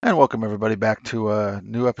And welcome everybody back to a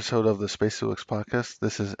new episode of the Space Helix podcast.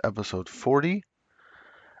 This is episode 40,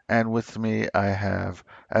 and with me I have,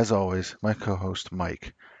 as always, my co-host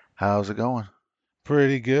Mike. How's it going?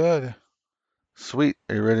 Pretty good. Sweet.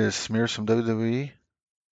 Are you ready to smear some WWE?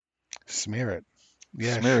 Smear it.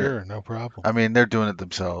 Yeah, Smear it. sure, no problem. I mean, they're doing it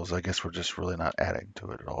themselves. I guess we're just really not adding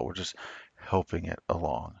to it at all. We're just helping it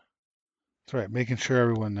along. That's right, making sure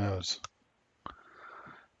everyone knows.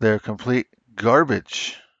 They're complete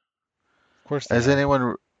garbage. Of course they Is are.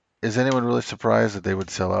 anyone is anyone really surprised that they would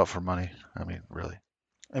sell out for money? I mean, really.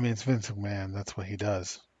 I mean, it's Vince McMahon. That's what he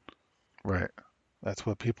does. Right. That's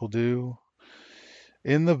what people do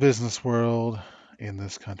in the business world in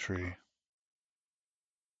this country.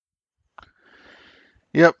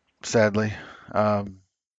 Yep. Sadly. Um,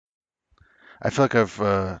 I feel like I've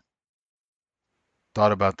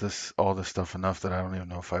thought about all this stuff enough that I don't even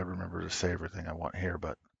know if I remember to say everything I want here,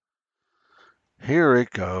 but here it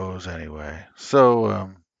goes anyway.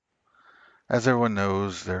 So, as everyone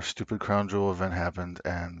knows, their stupid Crown Jewel event happened,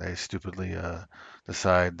 and they stupidly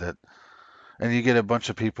decide that, and you get a bunch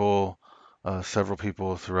of people, several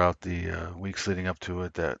people throughout the weeks leading up to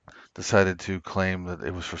it that decided to claim that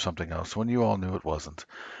it was for something else when you all knew it wasn't.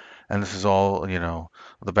 And this is all,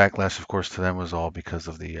 the backlash, of course, to them was all because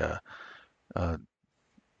of the uh,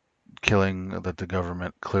 killing that the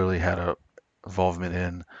government clearly had a involvement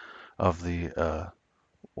in of the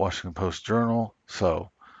Washington Post Journal. So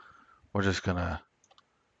we're just gonna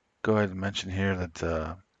go ahead and mention here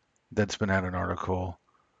that Deadspin had an article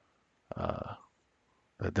uh,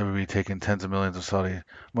 that WWE taking tens of millions of Saudi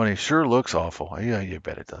money sure looks awful. Yeah, you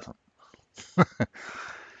bet it doesn't.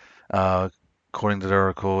 Uh, According to the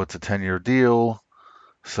article, it's a 10-year deal,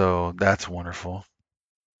 so that's wonderful.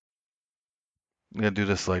 You're gonna do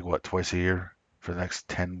this like what, twice a year for the next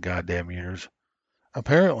 10 goddamn years.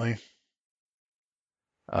 Apparently,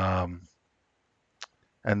 Um,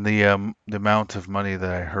 and the amount of money that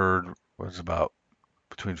I heard was about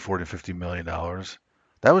between 40 and 50 million dollars.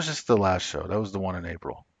 That was just the last show. That was the one in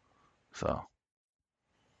April. So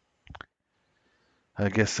I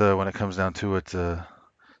guess when it comes down to it,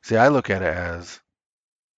 see, I look at it as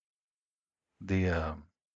the um,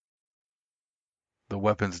 the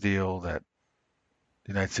weapons deal that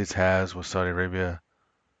the United States has with Saudi Arabia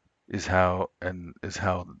is how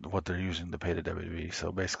what they're using to pay the WWE.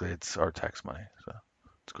 So basically, it's our tax money. So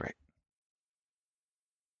it's great.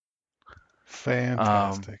 Um,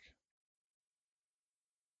 fantastic.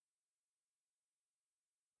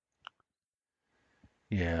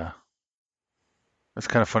 yeah, it's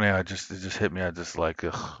kind of funny. It just hit me. I just like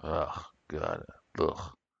ugh, God,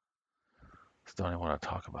 ugh. Just don't even want to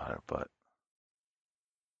talk about it. But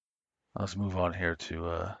let's move on here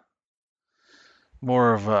to I'm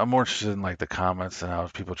more interested in like the comments and how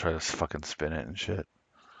people try to fucking spin it and shit.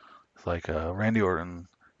 It's like Randy Orton,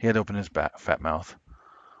 he had to open his fat mouth.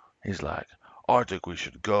 He's like, I think we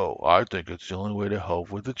should go. I think it's the only way to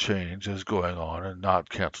help with the change that's going on and not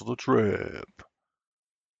cancel the trip.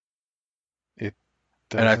 It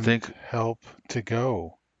And I doesn't think, help to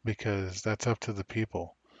go because that's up to the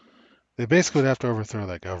people. They basically would have to overthrow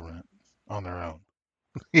that government on their own.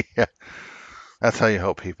 yeah, that's how you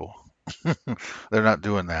help people. They're not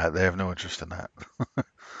doing that. They have no interest in that.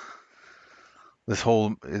 This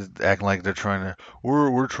whole is acting like they're trying to,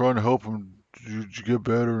 we're trying to help them get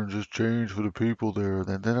better and just change for the people there.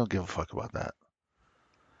 Then they don't give a fuck about that.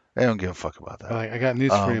 They don't give a fuck about But that. I got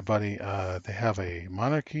news for you, Um, buddy. They have a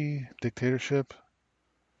monarchy dictatorship.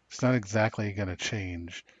 It's not exactly going to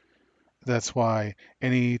change. That's why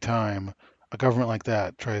anytime a government like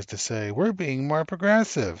that tries to say, we're being more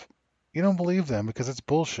progressive, you don't believe them because it's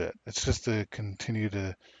bullshit. It's just to continue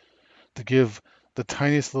to give the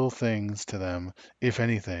tiniest little things to them, if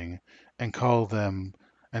anything, and call them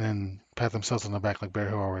and then pat themselves on the back like Bear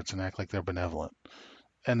Horowitz and act like they're benevolent.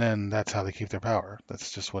 And then that's how they keep their power.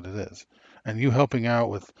 That's just what it is. And you helping out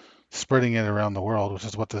with spreading it around the world, which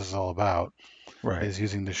is what this is all about, right. is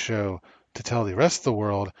using the show to tell the rest of the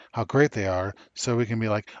world how great they are so we can be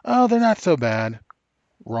like, oh, they're not so bad.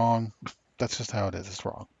 Wrong. That's just how it is. It's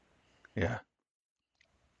wrong. Yeah.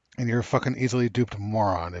 And you're a fucking easily duped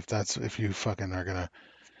moron if you fucking are gonna.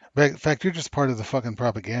 In fact, you're just part of the fucking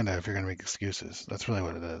propaganda if you're gonna make excuses. That's really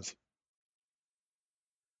what it is.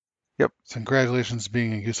 Yep. So congratulations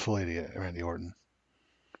being a useful idiot, Randy Orton.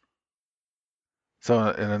 So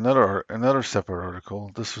in another separate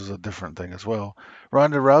article, this was a different thing as well.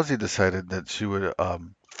 Ronda Rousey decided that she would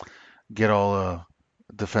get all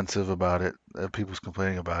defensive about it. People's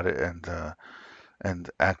complaining about it and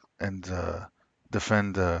act and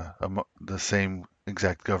defend the same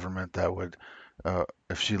exact government that would,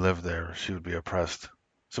 if she lived there, she would be oppressed.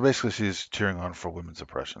 So basically, she's cheering on for women's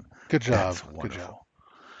oppression. Good job. That's Good job. wonderful.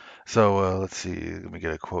 So let's see. Let me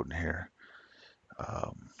get a quote in here.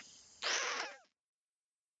 Um,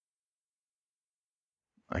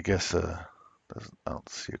 I guess I don't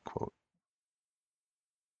see a quote.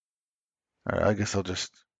 All right, I guess I'll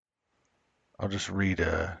just read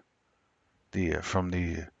the from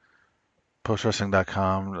the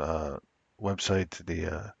postwrestling.com website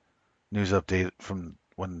the news update from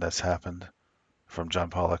when that's happened from John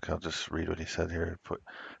Pollock. I'll just read what he said here. Put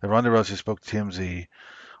that Ronda Rousey spoke to TMZ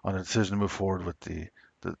on a decision to move forward with the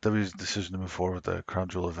W's decision to move forward with the Crown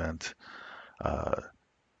Jewel event. Uh,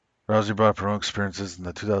 Rousey brought up her own experiences in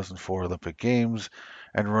the 2004 Olympic Games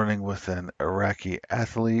and running with an Iraqi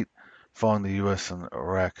athlete following the U.S. and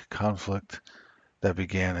Iraq conflict that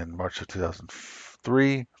began in March of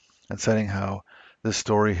 2003, and citing how this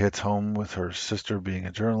story hits home with her sister being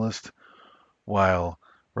a journalist. While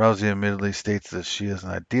Rousey admittedly states that she is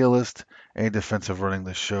an idealist, any defense of running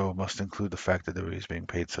the show must include the fact that WWE is being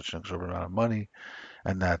paid such an exorbitant amount of money,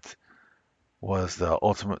 and that was the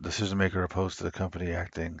ultimate decision maker opposed to the company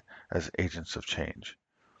acting as agents of change.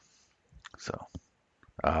 So,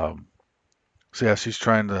 um, so yeah, she's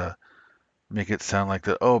trying to make it sound like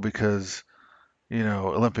that. Oh, because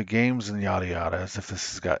Olympic Games and yada yada, as if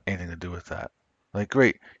this has got anything to do with that. Like,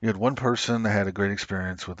 great, you had one person that had a great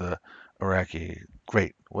experience with a Iraqi.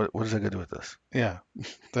 Great. What does that got to do with this? Yeah.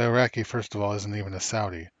 The Iraqi, first of all, isn't even a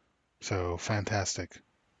Saudi. So fantastic.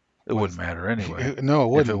 It What wouldn't is matter anyway. no,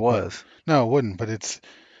 it If it wouldn't, but was, no, it wouldn't, but it's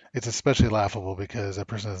especially laughable because that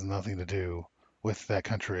person has nothing to do with that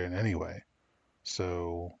country in any way.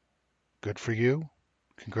 So good for you.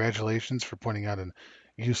 Congratulations for pointing out an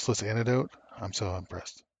useless antidote. I'm so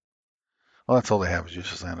impressed. well, that's all they have is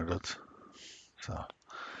useless anecdotes. So,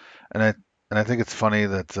 and I and I think it's funny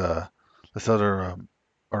that this other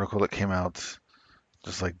article that came out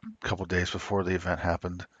just like a couple days before the event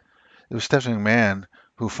happened, it was Stephanie McMahon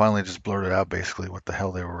who finally just blurted out basically what the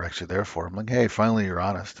hell they were actually there for. I'm like, hey, finally you're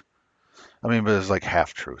honest. I mean, but it's like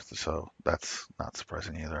half truth, so that's not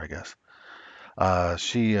surprising either, I guess.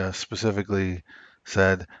 She specifically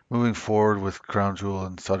said, moving forward with Crown Jewel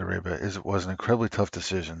in Saudi Arabia was an incredibly tough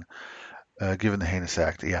decision, given the heinous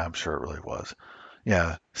act. Yeah, I'm sure it really was.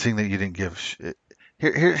 Yeah, seeing that you didn't give.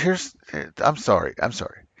 I'm sorry. I'm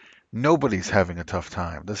sorry. Nobody's having a tough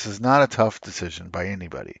time. This is not a tough decision by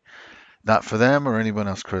anybody. Not for them or anyone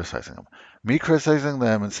else criticizing them. Me criticizing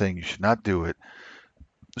them and saying you should not do it,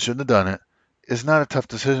 shouldn't have done it, is not a tough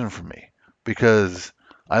decision for me because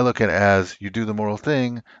I look at it as you do the moral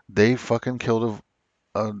thing. They fucking killed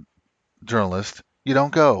a journalist. You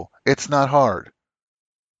don't go. It's not hard.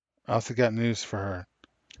 I also got news for her.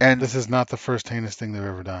 And This is not the first heinous thing they've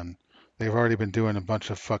ever done. They've already been doing a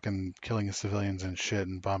bunch of fucking killing of civilians and shit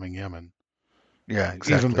and bombing Yemen. yeah, Even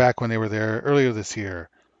exactly. back when they were there earlier this year.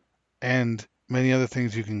 And many other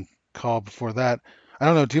things you can call before that. I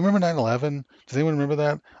don't know. Do you remember 9/11? Does anyone remember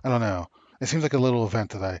that? I don't know. It seems like a little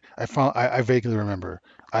event that I vaguely remember.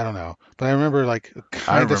 I don't know, but I remember like I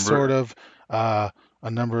kind of remember. sort of uh, a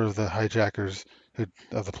number of the hijackers who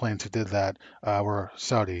of the planes who did that were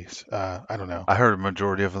Saudis. I don't know. I heard a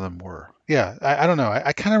majority of them were Yeah, I don't know.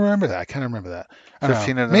 I kind of remember that. I kind of remember that. I don't know.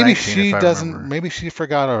 15 of the Maybe 19, if she I doesn't. remember. Maybe she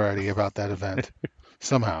forgot already about that event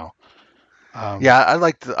somehow. Um, Yeah, I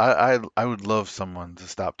like to. I would love someone to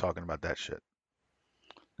stop talking about that shit.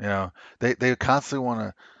 They constantly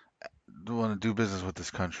want to do business with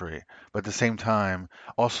this country, but at the same time,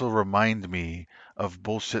 also remind me of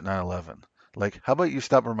bullshit 9/11. Like, how about you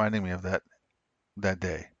stop reminding me of that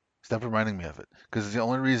day? Stop reminding me of it, because the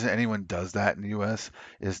only reason anyone does that in the U.S.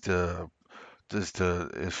 is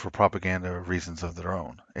for propaganda reasons of their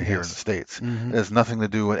own here in the yes. States. Hmm. It has nothing to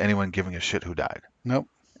do with anyone giving a shit who died. Nope.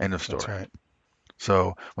 End of That's story. right.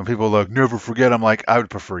 So when people are like never forget, I'm like I would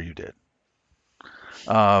prefer you did.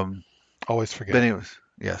 Um, Always but forget. anyways,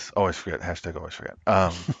 yes, always forget. Hashtag always forget.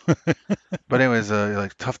 But anyways,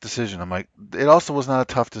 like tough decision. I'm like it also was not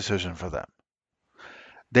a tough decision for them.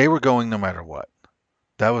 They were going no matter what.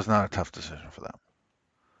 That was not a tough decision for them.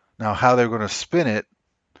 Now how they're going to spin it,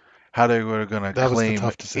 how they were going to That was the claim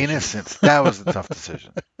tough decision. innocence, that was the tough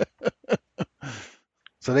decision.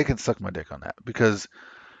 So they can suck my dick on that because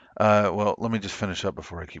well, let me just finish up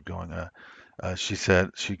before I keep going.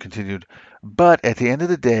 She continued, but at the end of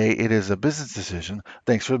the day, it is a business decision.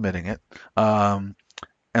 Thanks for admitting it. Um,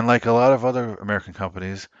 and like a lot of other American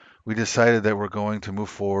companies, we decided that we're going to move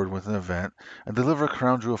forward with an event and deliver a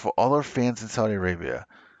crown jewel for all our fans in Saudi Arabia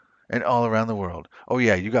and all around the world. Oh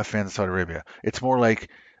yeah, you got fans in Saudi Arabia. It's more like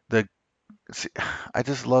see, I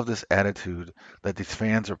just love this attitude that these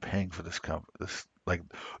fans are paying for this like,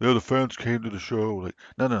 the fans came to the show. Like,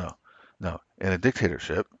 no, no, no, no. In a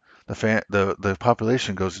dictatorship, the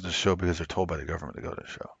population goes to the show because they're told by the government to go to the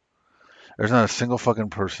show. There's not a single fucking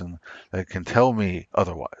person that can tell me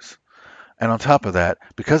otherwise. And on top of that,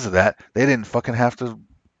 because of that, they didn't fucking have to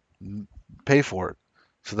pay for it.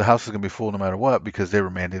 So the house is gonna be full no matter what because they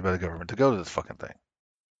were mandated by the government to go to this fucking thing.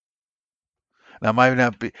 Now, might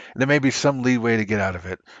not be there may be some leeway to get out of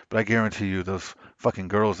it, but I guarantee you those fucking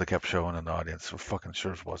girls that kept showing in the audience were fucking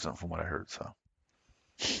sure wasn't from what I heard. So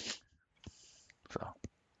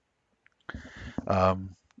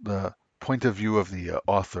the point of view of the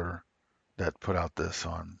author that put out this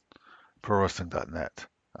on ProWrestling.net,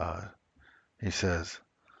 uh, he says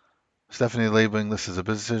Stephanie labeling this as a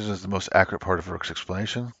business decision is the most accurate part of Rook's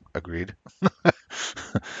explanation. Agreed.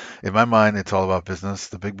 In my mind, it's all about business.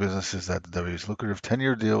 The big business is that the WWE's lucrative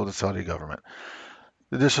 10-year deal with the Saudi government.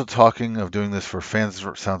 The additional talking of doing this for fans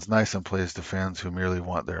sounds nice and plays to fans who merely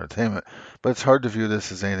want their entertainment, but it's hard to view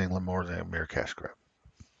this as anything more than a mere cash grab.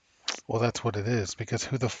 Well, that's what it is because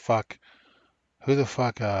who the fuck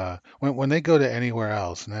when they go to anywhere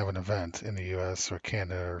else and have an event in the US or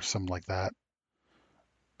Canada or something like that,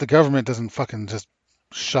 the government doesn't fucking just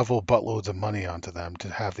shovel buttloads of money onto them to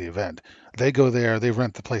have the event. They go there, they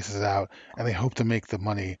rent the places out, and they hope to make the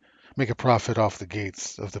money, make a profit off the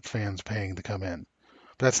gates of the fans paying to come in.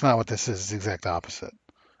 But that's not what this is. It's the exact opposite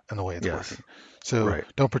in the way it's Yes, working. So right.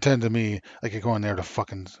 don't pretend to me like you're going there to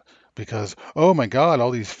fucking because oh my god,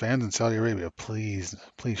 all these fans in Saudi Arabia. Please,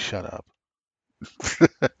 please shut up.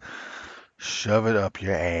 Shove it up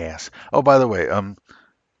your ass. Oh, by the way,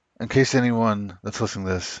 in case anyone that's listening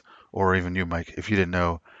to this, or even you, Mike, if you didn't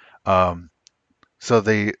know, um, so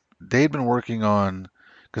they'd been working on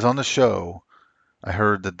because on the show I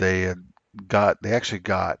heard that they actually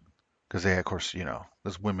got because they of course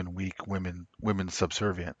there's women weak, women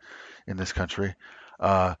subservient in this country,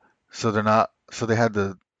 uh, so they're not so they had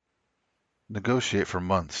to negotiate for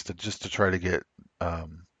months to just to try to get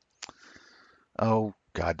um, oh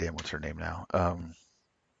goddamn what's her name now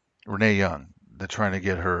Renee Young. They're trying to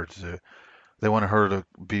get her to they wanted her to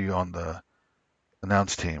be on the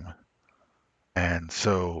announce team, and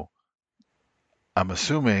so I'm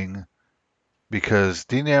assuming because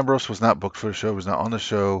Dean Ambrose was not booked for the show, he was not on the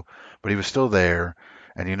show, but he was still there.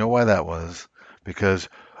 And you know why that was? Because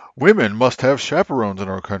women must have chaperones in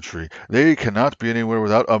our country. They cannot be anywhere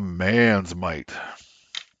without a man's might.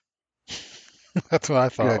 That's what I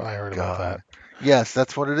thought Good when I heard about that. God. Yes,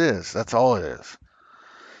 that's what it is. That's all it is.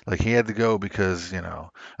 Like he had to go because, and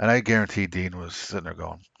I guarantee Dean was sitting there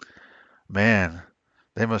going, man,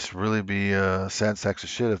 they must really be sad sacks of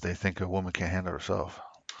shit if they think a woman can't handle herself.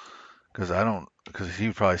 Because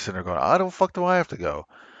he probably sitting there going, I don't fuck do I have to go?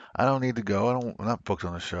 I don't need to go. I'm not booked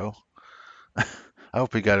on the show. I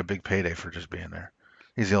hope he got a big payday for just being there.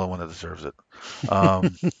 He's the only one that deserves it.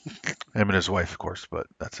 Um, him and his wife, of course, but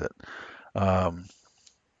that's it. Um,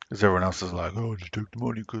 because everyone else is like, oh, just take the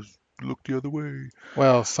money because look the other way.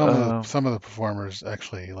 Well, Um, some of the performers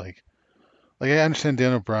actually like I understand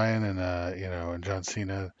Dan O'Brien and and John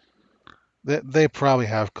Cena. They probably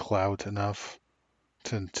have clout enough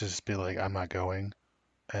to just be like, I'm not going,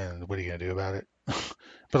 and what are you gonna do about it?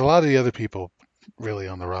 But a lot of the other people really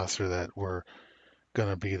on the roster that were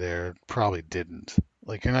gonna be there probably didn't.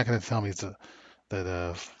 Like you're not gonna tell me that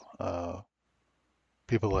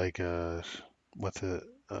people like what's it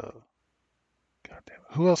God damn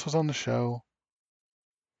it, who else was on the show?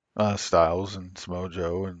 Styles and Samoa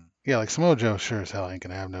Joe and Yeah, like Samoa Joe sure as hell ain't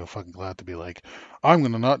gonna have no fucking clout to be like, I'm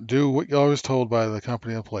gonna not do what I was told by the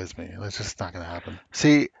company that plays me. That's just not gonna happen.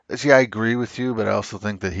 see, I agree with you, but I also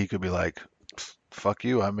think that he could be like, fuck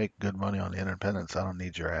you, I make good money on the independents. I don't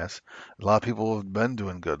need your ass. A lot of people have been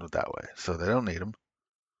doing good with that way, so they don't need him.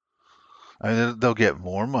 I mean, they'll get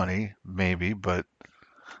more money, maybe, but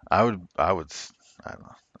I don't know.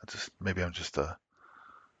 Maybe I'm just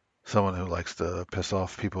someone who likes to piss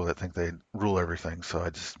off people that think they rule everything. So I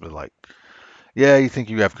just be like, yeah, you think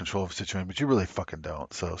you have control of the situation, but you really fucking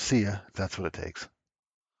don't. So see ya, if that's what it takes.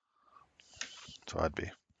 So I'd be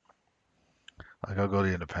like, I'll go to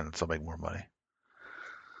the independents. I'll make more money.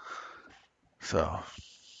 So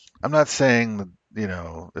I'm not saying that,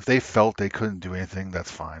 if they felt they couldn't do anything,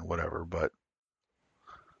 that's fine, whatever. But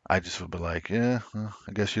I just would be like, yeah, well,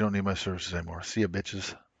 I guess you don't need my services anymore. See ya,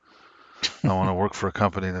 bitches. I want to work for a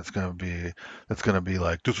company that's gonna be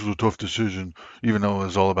like, this was a tough decision, even though it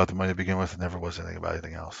was all about the money to begin with. It never was anything about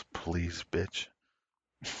anything else. Please, bitch.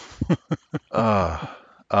 Uh,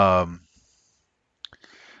 um,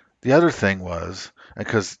 the other thing was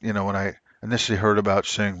because when I initially heard about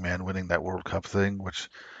Shane Man winning that World Cup thing, which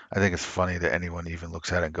I think it's funny that anyone even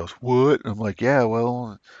looks at it and goes, "What?" I'm like, "Yeah,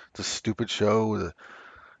 well, it's a stupid show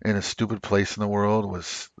in a stupid place in the world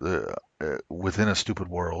within a stupid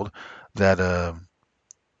world that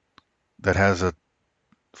that has a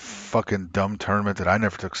fucking dumb tournament that I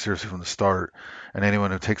never took seriously from the start, and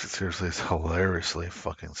anyone who takes it seriously is hilariously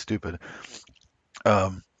fucking stupid."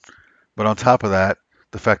 Um, but on top of that,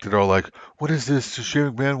 the fact that they're all like, "What is this? The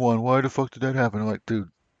Shane McMahon one. Why the fuck did that happen?" I'm like, dude,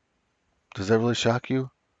 does that really shock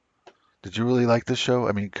you? Did you really like this show?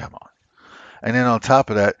 I mean, come on. And then on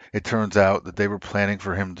top of that, it turns out that they were planning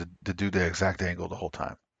for him to do the exact angle the whole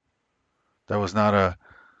time. That was not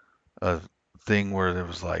a thing where there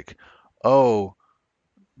was like, oh,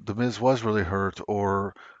 the Miz was really hurt,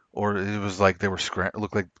 or it was like they were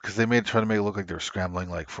look like because they made try to make it look like they were scrambling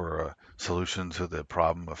like for a solution to the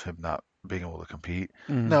problem of him not being able to compete.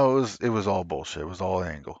 Mm. No, it was all bullshit. It was all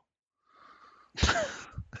an angle.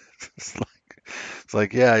 It's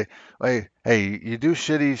like yeah, hey, you do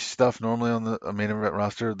shitty stuff normally on the main event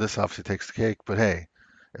roster. This obviously takes the cake, but hey,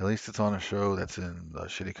 at least it's on a show that's in the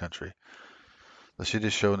shitty country, the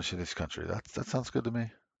shittiest show in the shittiest country. That sounds good to me.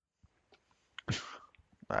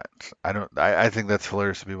 I, I don't. I think that's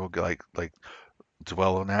hilarious to people get like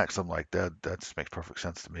dwell on that 'cause I'm like that just makes perfect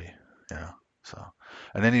sense to me. Yeah. So,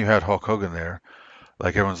 and then you had Hulk Hogan there.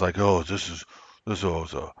 Like everyone's like, oh, this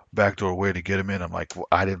was a backdoor way to get him in. I'm like, well,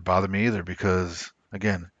 I didn't bother me either because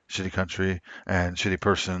again, shitty country and shitty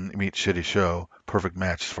person meet shitty show. Perfect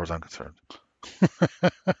match as far as I'm concerned.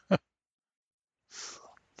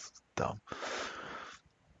 Dumb.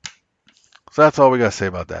 So that's all we gotta say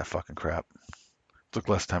about that fucking crap. Took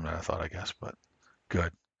less time than I thought, I guess, but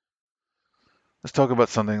good. Let's talk about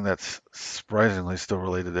something that's surprisingly still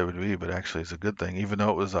related to WWE, but actually is a good thing, even though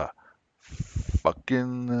it was a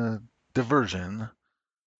fucking diversion.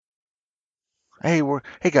 Hey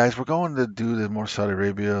guys, we're going to do the more Saudi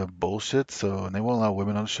Arabia bullshit, so and they won't allow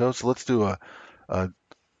women on the show, so let's do a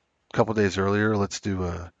couple days earlier. Let's do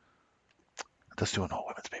an all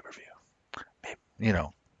women's pay-per-view. You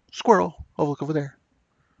know, squirrel. Oh, look over there.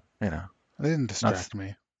 You know, They didn't not distract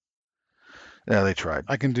me. yeah, they tried.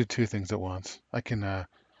 I can do two things at once. I can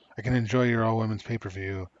enjoy your all women's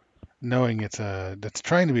pay-per-view knowing it's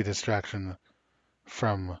trying to be a distraction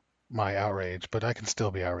from my outrage, but I can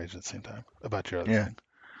still be outraged at the same time about your other Yeah, thing.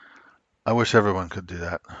 I wish everyone could do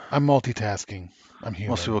that. I'm multitasking. I'm Most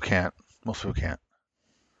human. people can't. Most people can't.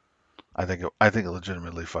 I think it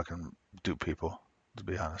legitimately fucking dupe people, to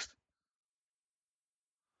be honest.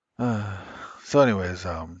 So, anyways,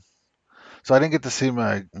 so I didn't get to see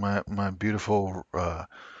my beautiful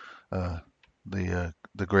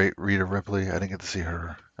the great Rhea Ripley. I didn't get to see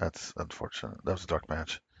her. That's unfortunate. That was a dark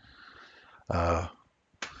match. Uh,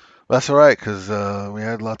 that's all right because we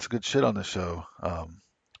had lots of good shit on the show.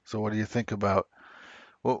 So what do you think about?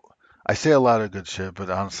 Well, I say a lot of good shit, but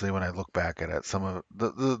honestly, when I look back at it, some of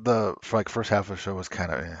the for like first half of the show was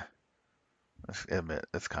kind of eh. Let's admit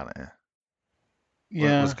it's kind of eh.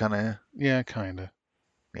 Was Yeah, kind of eh. yeah, kinda.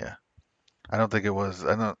 Yeah. I don't think it was.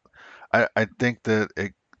 I don't. I think that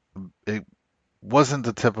it wasn't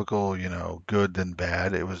the typical, good and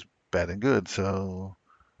bad. It was bad and good. So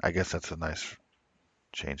I guess that's a nice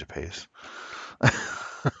change of pace.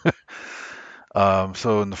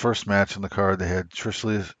 So in the first match on the card, they had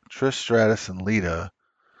Trish Stratus and Lita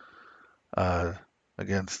uh,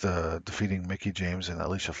 against defeating Mickey James and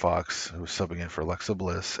Alicia Fox, who was subbing in for Alexa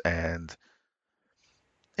Bliss, and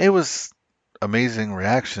it was amazing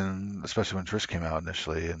reaction, especially when Trish came out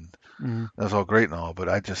initially, and Mm. that was all great and all. But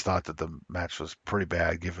I just thought that the match was pretty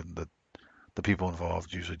bad, given that the people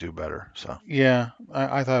involved usually do better. So Yeah,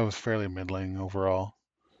 I thought it was fairly middling overall.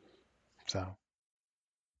 So,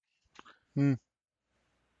 mm,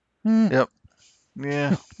 mm, yep,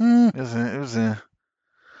 yeah, mm. it was. And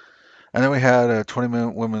then we had a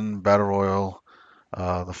 20-minute women battle royal.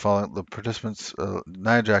 The participants,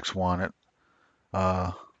 Nia Jax won it.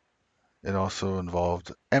 Uh, it also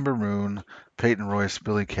involved Ember Moon, Peyton Royce,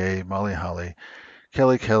 Billie Kay, Molly Holly,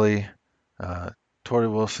 Kelly Kelly, uh, Tori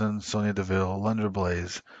Wilson, Sonya Deville, Lundra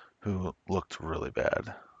Blaze, who looked really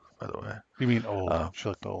bad, by the way. You mean old? Uh, She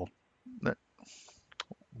looked old.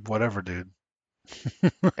 Whatever, dude.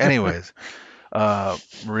 Anyways,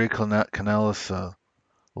 Maria Kanellis,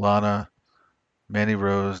 Lana, Mandy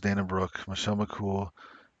Rose, Dana Brooke, Michelle McCool,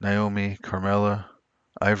 Naomi, Carmella,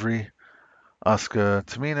 Ivory, Asuka,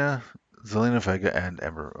 Tamina, Zelina Vega, and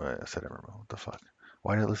Ember. I said Ember Moon. What the fuck?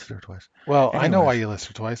 Why did I listen to her twice? Well, I know why Anyways, you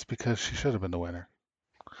listed her twice because she should have been the winner.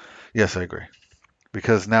 yes, I agree.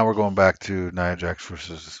 Because now we're going back to Nia Jax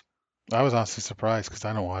versus. I was honestly surprised because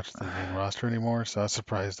I don't watch the main roster anymore, so I was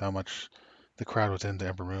surprised how much the crowd was into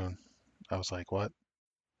Ember Moon. I was like, what?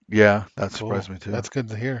 Yeah, that Cool. surprised me too. That's good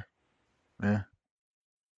to hear. Yeah.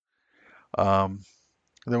 Um,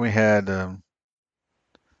 then we had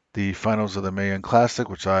the finals of the Mae Young Classic,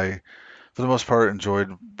 which I, for the most part, enjoyed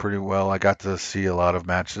pretty well. I got to see a lot of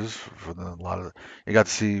matches you got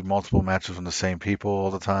to see multiple matches from the same people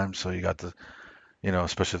all the time, so you got to,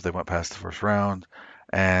 especially if they went past the first round,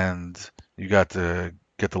 and you got to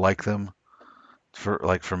get to like them.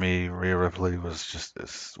 For me, Rhea Ripley was just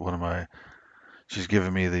is one of my. She's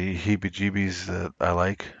giving me the heebie-jeebies that I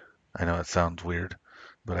like. I know it sounds weird,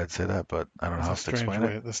 but I'd say that, but I don't know That's how a else to strange explain it.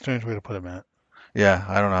 way. The strange way to put it, Matt. Yeah,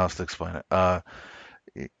 I don't know how else to explain it.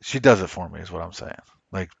 She does it for me, is what I'm saying.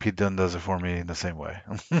 Like Pete Dunne does it for me in the same way.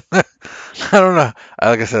 I don't know.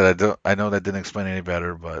 Like I said, I don't. I know that didn't explain any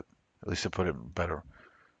better, but at least I put it in better,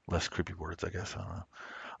 less creepy words, I guess. I don't know.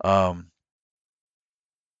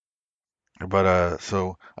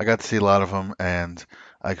 So I got to see a lot of them, and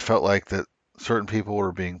I felt like that certain people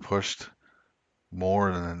were being pushed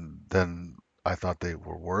more than I thought they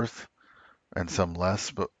were worth, and some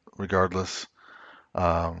less. But regardless,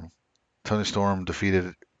 um, Tony Storm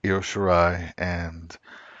defeated Io Shirai, and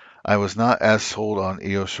I was not as sold on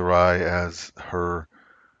Io Shirai as her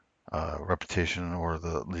reputation, or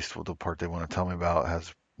at least the part they want to tell me about,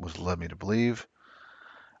 has was led me to believe.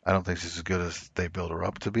 I don't think she's as good as they build her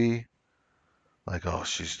up to be. Like, oh,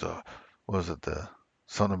 she's the what was it the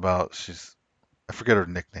something about she's I forget her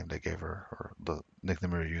nickname they gave her, or the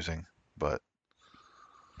nickname they were using, but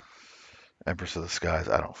Empress of the Skies.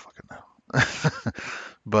 I don't fucking know.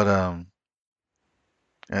 But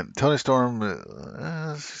and Tony Storm,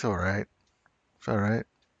 she's all right. It's all right.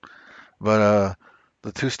 But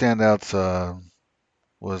the two standouts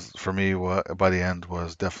was for me what by the end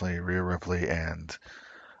was definitely Rhea Ripley and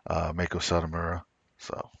Mako Satomura.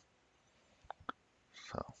 So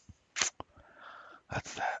so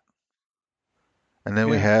that's that. And then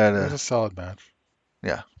we Yeah, had it was a solid match.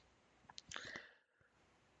 yeah.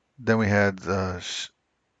 Then we had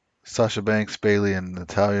Sasha Banks, Bailey, and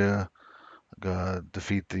Natalia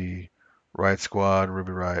defeat the Riot Squad,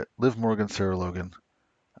 Ruby Riot, Liv Morgan, Sarah Logan.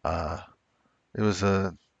 Uh, it was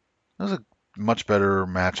a much better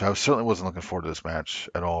match. I certainly wasn't looking forward to this match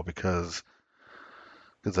at all because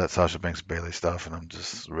that Sasha Banks Bailey stuff, and I'm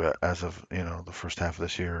just as of the first half of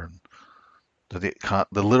this year, and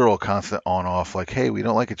the literal constant on off, like, hey, we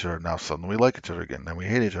don't like each other now, suddenly we like each other again, then we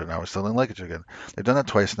hate each other, now we suddenly like each other again. They've done that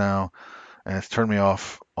twice now, and it's turned me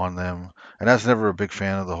off on them. And I was never a big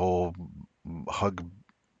fan of the whole hug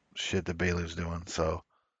shit that Bailey was doing, so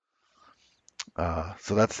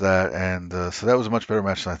that's that, and so that was a much better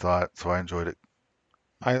match than I thought, so I enjoyed it.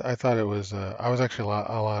 I thought it was. I was actually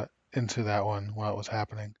a lot into that one while it was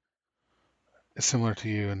happening. Similar to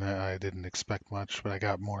you, and I didn't expect much, but I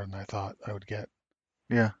got more than I thought I would get.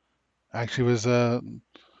 Yeah, I actually was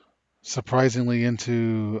surprisingly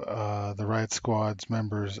into the Riot Squad's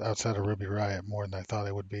members outside of Ruby Riot more than I thought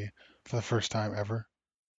I would be for the first time ever.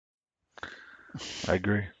 I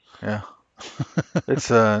agree. Yeah. It's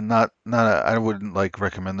I wouldn't like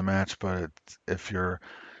recommend the match, but if you're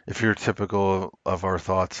typical of our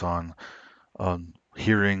thoughts on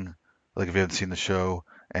hearing, like if you haven't seen the show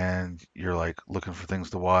and you're like looking for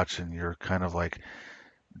things to watch and you're kind of like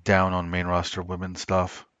down on main roster women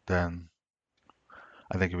stuff, then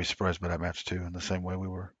I think you'll be surprised by that match too, in the same way we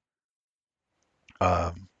were.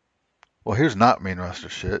 Um, well, here's not main roster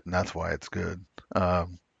shit, and that's why it's good.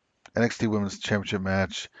 Um, NXT Women's Championship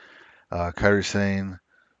match. Kairi Sane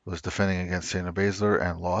was defending against Shayna Baszler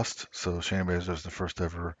and lost. So Shayna Baszler is the first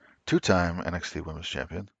ever two-time NXT Women's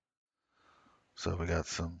Champion. So we got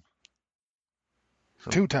some.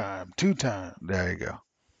 Two time, two time. There you go.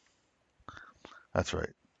 That's right.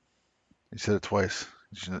 You said it twice.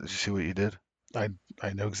 Did you see what you did? I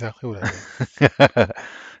I know exactly what I did.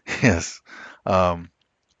 Yes. Um,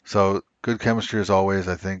 so good chemistry as always.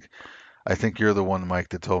 I think you're the one, Mike,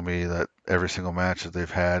 that told me that every single match that they've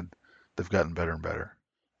had, they've gotten better and better.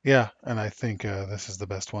 Yeah, and I think this is the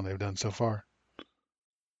best one they've done so far.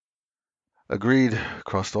 Agreed.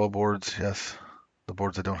 Across all boards. Yes. The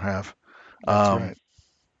boards I don't have. That's Um, right.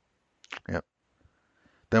 yeah.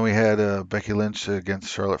 Then we had Becky Lynch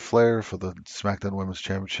against Charlotte Flair for the SmackDown Women's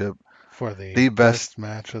Championship. For the The best. best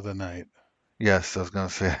match of the night. Yes, I was going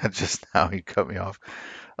to say that just now. He cut me off.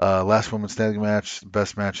 Last woman standing match,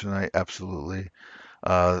 best match of the night, absolutely.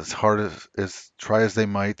 As hard as try as they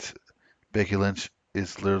might, Becky Lynch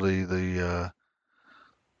is literally the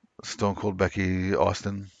Stone Cold Becky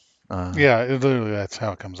Austin. Uh, Yeah, literally that's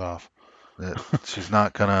how it comes off. that she's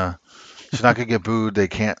not gonna get booed.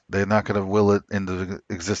 They're not gonna will it into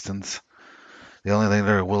existence. The only thing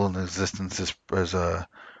they're will into existence is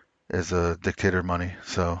is dictator money.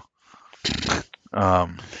 So,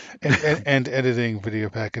 um, And editing video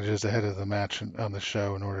packages ahead of the match on the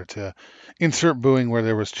show in order to insert booing where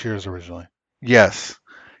there was cheers originally. yes,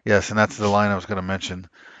 yes, and that's the line I was going to mention,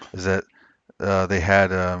 is that they had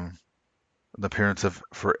the appearance of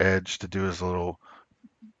for Edge to do his little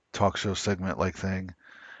talk show segment like thing,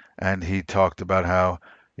 and he talked about how,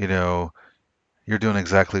 you know, you're doing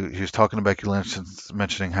exactly. He was talking to Becky Lynch and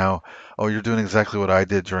mentioning how, oh, you're doing exactly what I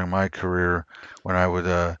did during my career when I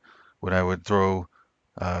would throw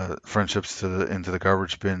friendships into the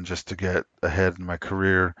garbage bin just to get ahead in my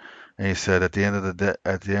career. And he said at the end of the day,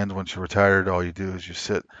 at the end, once you're retired, all you do is you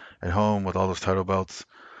sit at home with all those title belts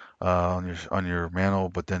on your mantle,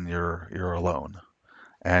 but then you're alone.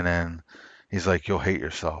 And then he's like, you'll hate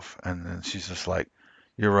yourself. And then she's just like,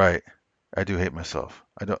 you're right. I do hate myself.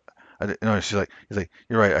 No, he's like,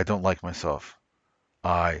 you're right. I don't like myself.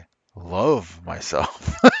 I love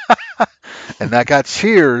myself. And that got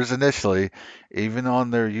cheers initially, even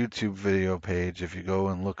on their YouTube video page. If you go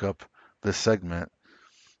and look up this segment,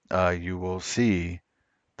 you will see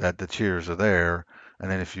that the cheers are there. And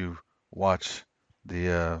then if you watch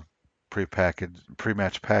the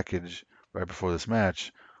pre-match package right before this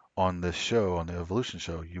match on this show, on the Evolution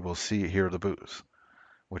show, you will hear the boos,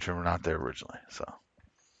 which were not there originally. So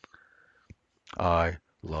I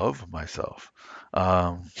love myself.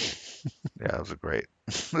 Um, yeah, that was a great,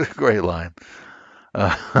 great line.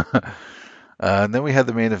 Uh, and then we had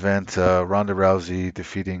the main event, Ronda Rousey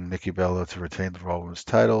defeating Nikki Bella to retain the Raw Women's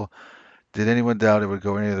title. Did anyone doubt it would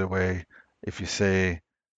go any other way? If you say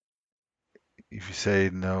if you say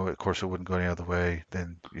no, of course it wouldn't go any other way,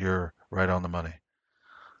 then you're right on the money.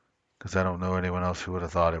 Because I don't know anyone else who would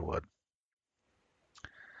have thought it would.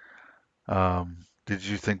 Did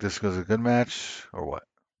you think this was a good match or what?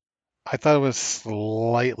 I thought it was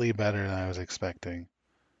slightly better than I was expecting.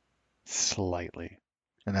 Slightly.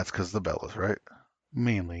 And that's because the Bellas, right?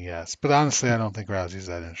 Mainly, yes. But honestly, I don't think Rousey's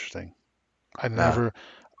that interesting. I Nah. never,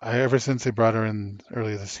 ever since they brought her in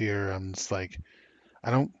earlier this year, I'm just like,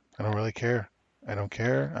 I don't really care. I don't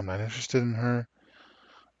care. I'm not interested in her.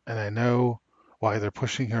 And I know why they're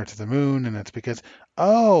pushing her to the moon, and it's because,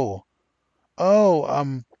 oh, oh,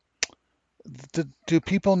 do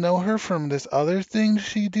people know her from this other thing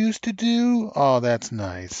she used to do? Oh, that's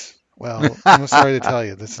nice. Well, I'm sorry to tell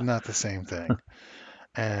you, this is not the same thing.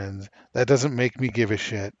 And that doesn't make me give a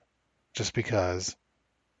shit just because.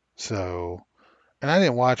 So, and I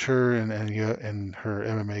didn't watch her in her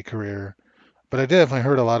MMA career, but I definitely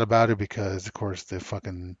heard a lot about her because, of course, the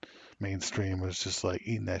fucking mainstream was just like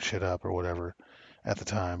eating that shit up or whatever at the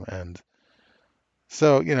time. And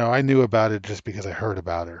so, I knew about it just because I heard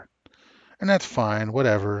about her. And that's fine,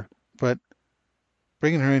 whatever. But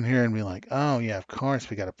bringing her in here and being like, oh, yeah, of course,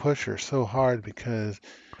 we got to push her so hard because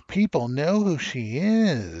people know who she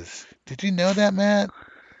is. Did you know that, Matt?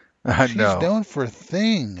 She's No. known for a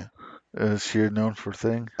thing. Is she known for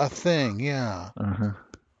thing? A thing, yeah. Uh-huh.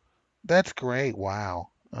 That's great. Wow.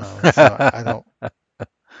 So I don't.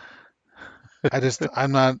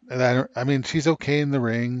 I'm not. I mean, she's okay in the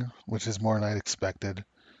ring, which is more than I expected.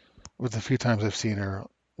 With the few times I've seen her,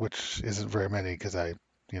 which isn't very many, because I,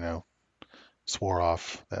 you know, swore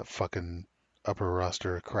off that fucking upper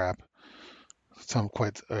roster crap some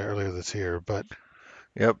quite earlier this year.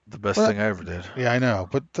 Yep, the best But thing I ever did. yeah, I know.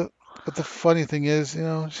 But the funny thing is,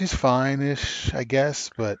 she's fine-ish, I guess.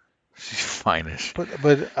 She's finest.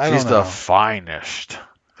 But I She's don't the know. finest.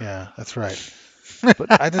 Yeah, that's right.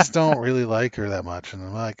 But I just don't really like her that much, and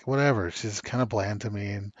I'm like, whatever. She's kind of bland to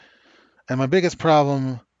me, and my biggest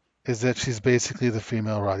problem is that she's basically the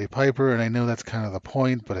female Roddy Piper, and I know that's kind of the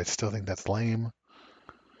point, but I still think that's lame.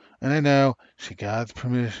 And I know she got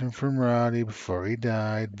permission from Roddy before he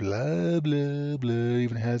died, blah, blah, blah,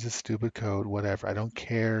 even has his stupid coat, whatever. I don't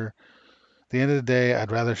care. At the end of the day,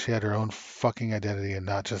 I'd rather she had her own fucking identity and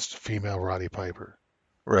not just female Roddy Piper,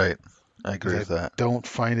 Right. I because agree I with that. don't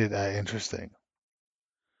find it interesting.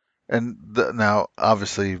 And now,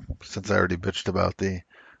 obviously, since I already bitched about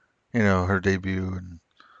her debut and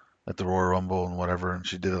at the Royal Rumble and whatever, and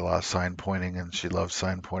she did a lot of sign pointing, and she loves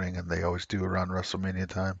sign pointing, and they always do around WrestleMania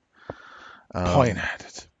time. Point Um, at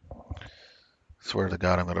it. Swear to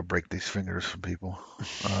God, I'm gonna break these fingers from people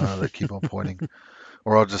that keep on pointing,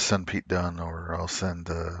 or I'll just send Pete Dunne, or I'll send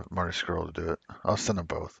Marty Scurll to do it. I'll send them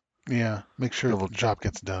both. Yeah, make sure the Double, job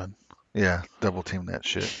gets done. yeah, double team that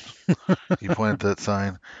shit. You point at that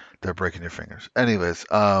sign, they're breaking your fingers. Anyways,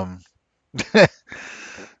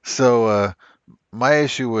 so my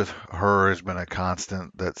issue with her has been a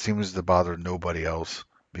constant that seems to bother nobody else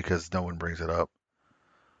because no one brings it up.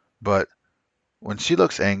 But when she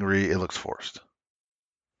looks angry, it looks forced.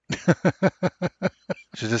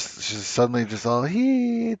 She's suddenly just all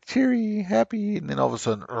cheery, happy, and then all of a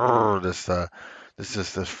sudden, this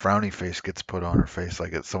frowny face gets put on her face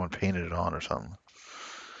like it's someone painted it on or something.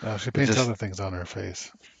 No, she It paints just other things on her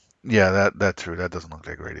face. yeah, that's true. That doesn't look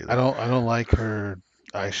that great either. I don't like her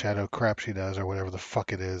eyeshadow crap she does or whatever the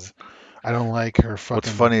fuck it is. I don't like her What's fucking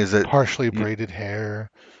funny is that partially you, braided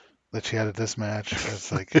hair that she had at this match.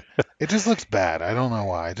 It's like it just looks bad. I don't know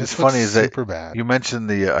why. It what's just looks funny is that super bad. you mentioned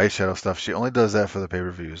the eyeshadow stuff. She only does that for the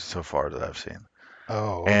pay-per-views so far that I've seen.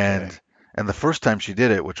 Oh, okay. And the first time she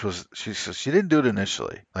did it, which was she didn't do it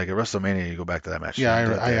initially. Like at WrestleMania, you go back to that match, she Yeah, didn't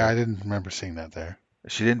do it there. I didn't remember seeing that there.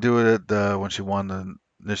 She didn't do it at the when she won the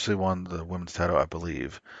initially won the women's title, I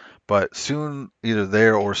believe. But soon, either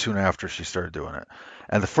there or soon after, she started doing it.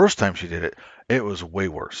 And the first time she did it, it was way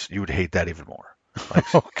worse. You would hate that even more. Like,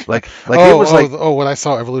 Oh, God. like it was like What I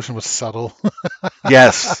saw Evolution was subtle.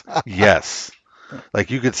 yes, yes.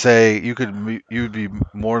 Like you could say you'd be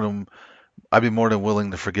more than I'd be more than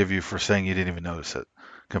willing to forgive you for saying you didn't even notice it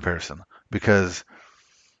comparison because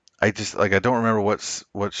I just like I don't remember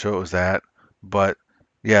what show it was at, but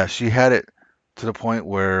yeah, she had it to the point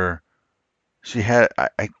where she had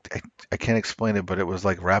I can't explain it, but it was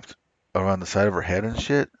like wrapped around the side of her head and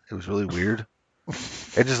shit. It was really weird.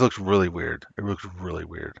 It just looks really weird. It looks really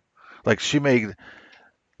weird. Like she made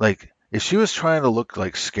like if she was trying to look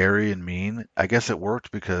like scary and mean, I guess it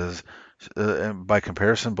worked because and by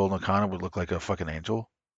comparison, Bull Nakano would look like a fucking angel.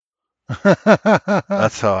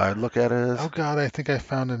 That's how I look at it Oh as. God, I think I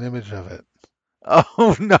found an image of it.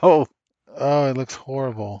 Oh no. Oh, it looks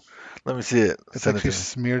horrible. Let me see it. It's Send like it she to me.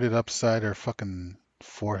 smeared it upside her fucking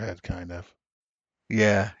forehead, kind of.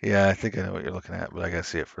 Yeah, yeah, I think I know what you're looking at, but I gotta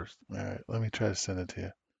see it first. All right, let me try to send it to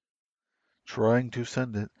you. Trying to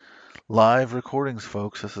send it. Live recordings,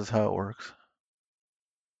 folks. This is how it works.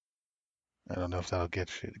 I don't know if that'll get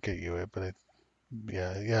you it, but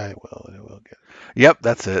yeah, it will. It will get. Yep,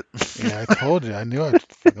 that's it. Yeah, I told you. I knew I'd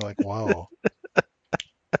fucking like, whoa.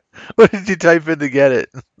 What did you type in to get it?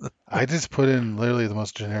 I just put in literally the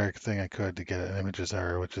most generic thing I could to get an images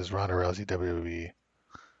error, which is Ronda Rousey WWE.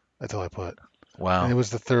 That's all I put, and it Wow. was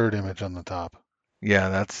the third image on the top. Yeah,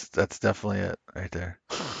 that's definitely it right there.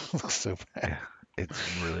 Looks so bad. Yeah,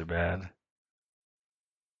 it's really bad.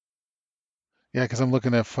 Yeah, because I'm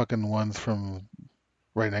looking at fucking ones from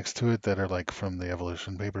right next to it that are like from the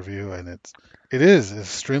Evolution pay-per-view, and it is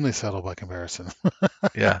extremely subtle by comparison.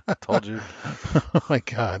 Yeah, told you. Oh my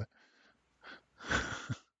God.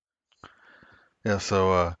 Yeah,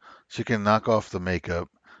 so she can knock off the makeup.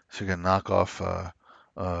 She can knock off uh,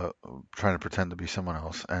 trying to pretend to be someone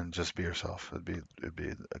else and just be herself. It'd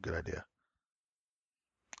be a good idea.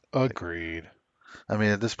 Like, Agreed. I mean,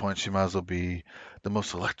 at this point, she might as well be the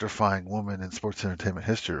most electrifying woman in sports entertainment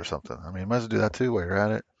history or something. I mean, you might as well do that too while you're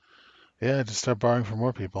at it. Yeah, just start borrowing from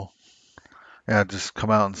more people. Yeah, just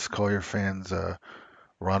come out and call your fans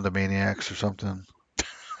Ronda Maniacs or something.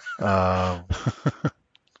 Um,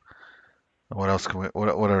 what else can we? What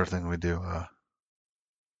other thing we do?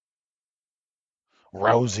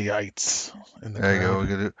 Rouseyites in the There you go.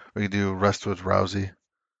 crowd. We could do rest with Rousey.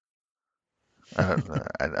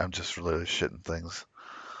 I'm just really shitting things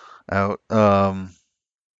out. I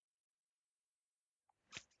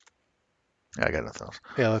got nothing else.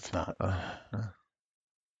 Yeah, let's not. Uh,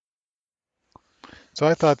 So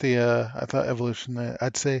I thought Evolution.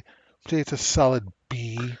 I'd say it's a solid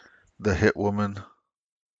B. the hit woman,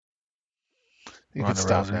 You can Ronda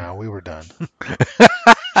stop Rousey. now. We were done.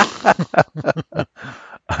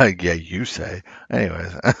 Yeah, you say.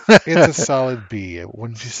 Anyways, It's a solid B.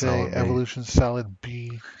 Wouldn't you say solid B. Evolution solid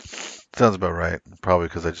B? Sounds about right. Probably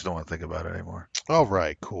because I just don't want to think about it anymore. All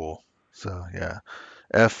right, cool. So yeah,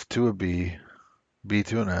 F to a B, B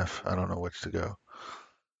to an F. I don't know which to go.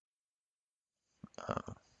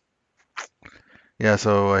 Uh, yeah,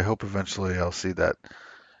 so I hope eventually I'll see that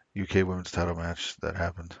UK women's title match that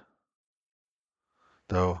happened.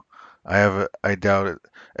 Though I doubt it.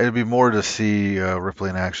 It'd be more to see Ripley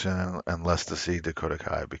in action and less to see Dakota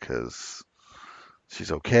Kai because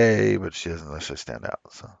she's okay, but she doesn't necessarily stand out.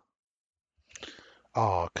 So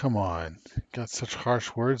Oh, come on. Got such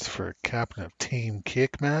harsh words for captain of Team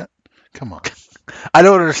Kick, Matt. Come on. I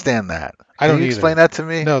don't understand that. I Can don't you explain either. that to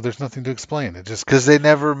me? No, there's nothing to explain. It just Because they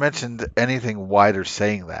never mentioned anything why they're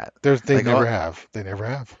saying that. they Like, never oh, have. They never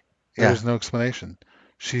have. There yeah. is no explanation.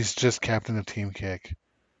 She's just captain of Team Kick.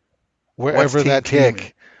 What's Wherever Team that team,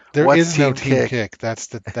 Kick? there What's is no Team Team Kick? Kick. That's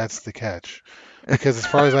the catch. Because as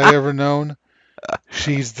far as I've ever known,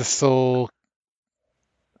 she's the sole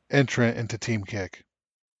entrant into Team Kick.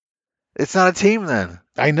 It's not a team then.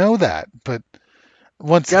 I know that, but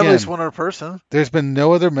Once Yeah, at least again, one other person. there's been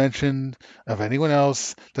no other mention of anyone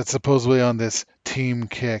else that's supposedly on this team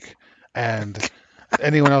kick and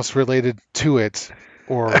anyone else related to it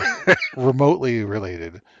or remotely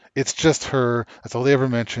related. It's just her. That's all they ever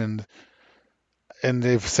mentioned, and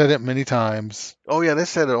they've said it many times Oh yeah, they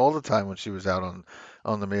said it all the time when she was out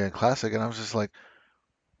on the Mae Young Classic, and I was just like,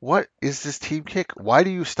 what is this team kick? Why do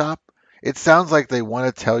you stop? It sounds like they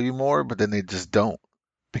want to tell you more, but then they just don't.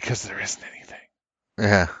 because there isn't anything.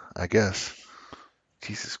 Yeah, I guess.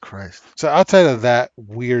 Jesus Christ. So outside of that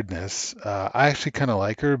weirdness, I actually kind of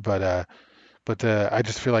like her, but I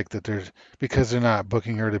just feel like that there's because they're not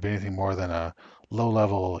booking her to be anything more than a low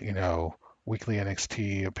level, weekly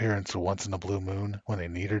NXT appearance once in a blue moon when they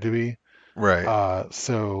need her to be. Right.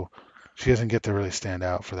 So she doesn't get to really stand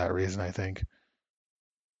out for that reason, I think.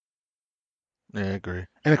 Yeah, I agree.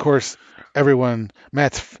 And of course,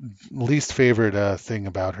 Matt's least favorite thing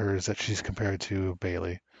about her is that she's compared to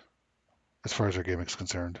Bailey as far as her gimmick's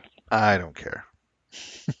concerned. I don't care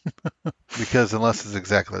because unless it's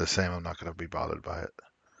exactly the same, I'm not going to be bothered by it.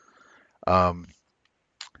 Um,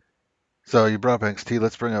 so you brought up NXT.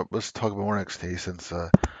 Let's talk about more NXT since I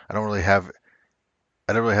don't really have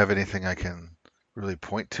anything I can really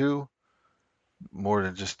point to more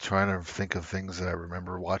than just trying to think of things that I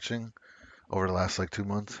remember watching over the last like 2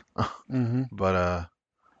 months. Hmm. But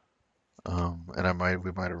and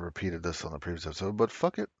we might have repeated this on the previous episode, but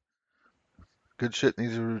fuck it, good shit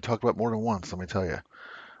needs to be talked about more than once. Let me tell you.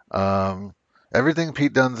 Um, everything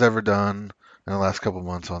Pete Dunne's ever done in the last couple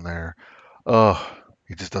months on there. Oh,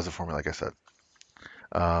 he just does it for me, like I said.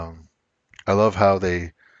 Um, I love how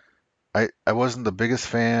I wasn't the biggest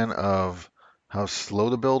fan of how slow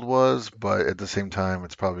the build was, but at the same time,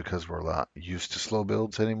 it's probably because we're not used to slow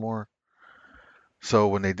builds anymore. So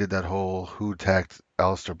when they did that whole who attacked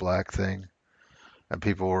Aleister Black thing, and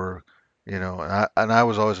people were, and I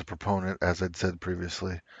was always a proponent, as I'd said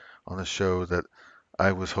previously on the show, that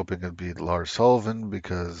I was hoping it'd be Lars Sullivan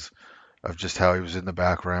because of just how he was in the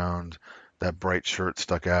background. That bright shirt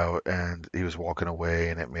stuck out, and he was walking away,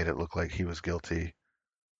 and it made it look like he was guilty.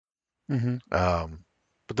 Hmm.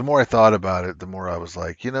 But the more I thought about it, the more I was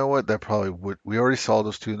like, you know what? That probably would. We already saw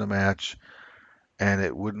those two in the match, and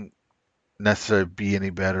it wouldn't necessarily be any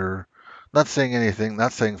better. Not saying anything.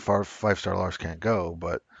 Not saying five-star Lars can't go,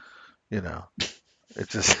 but you know, it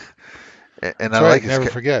just. And I That's like right. his. Never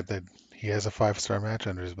forget that he has a 5-star match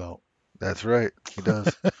under his belt. That's right. He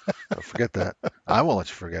does. Don't forget that. I won't let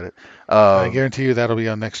you forget it. I Um, guarantee you that'll be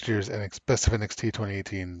on next year's Best of NXT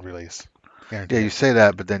 2018 release. yeah, Guarantee you it. say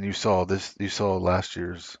that, but then you saw this. You saw last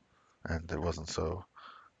year's, and it wasn't so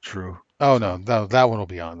true. Oh no, So no, that one will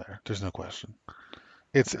be on there. There's no question.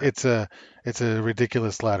 It's yeah. it's a it's a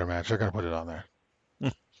ridiculous ladder match. They're gonna put it on there.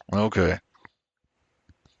 Okay.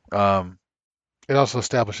 Um, It also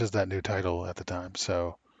establishes that new title at the time,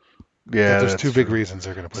 so yeah, there's that's two big true. reasons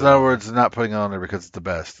they're gonna put So in it other on there. words, they're not putting it on there because it's the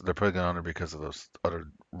best. They're putting it on there because of those other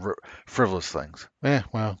frivolous things.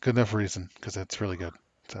 Well, good enough reason because it's really good.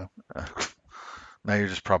 So Now you're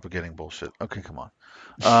just propagating bullshit. Okay, come on.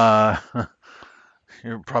 Uh,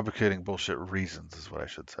 you're propagating bullshit reasons, is what I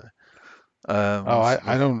should say. oh,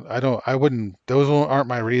 Let's I wouldn't. Those aren't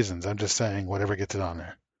my reasons. I'm just saying whatever gets it on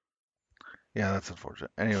there. yeah, that's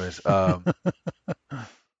unfortunate. Anyways,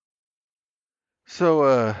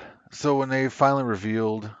 so so when they finally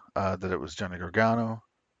revealed that it was Johnny Gargano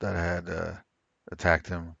that had attacked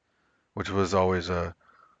him, which was always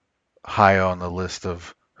high on the list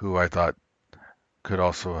of who I thought could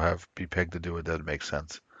also have be pegged to do it, that makes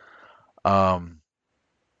sense. Um,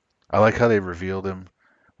 I like how they revealed him,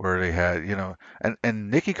 where they had,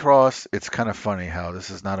 and Nikki Cross. It's kind of funny how this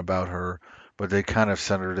is not about her, but they kind of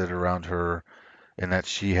centered it around her in that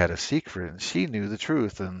she had a secret and she knew the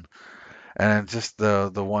truth, and just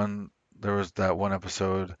the one there was that one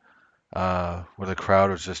episode where the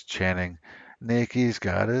crowd was just chanting, "Nikki's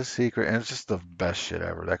got a secret," and it's just the best shit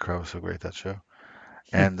ever. That crowd was so great that show,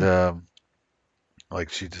 and like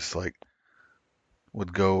she just like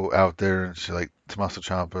would go out there and she like Tommaso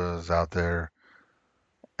Ciampa is out there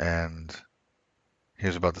and he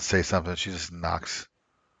was about to say something. She just knocks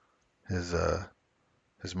his uh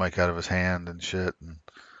his mic out of his hand and shit, and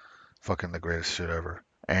fucking the greatest shit ever.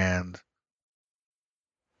 And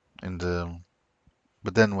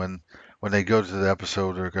but then when they go to the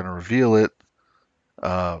episode, they're gonna reveal it.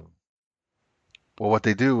 Uh, well, what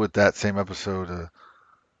they do with that same episode,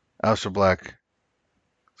 Aleister Black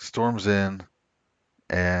storms in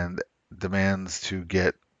and demands to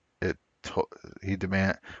get it. He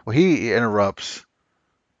demand. Well, he interrupts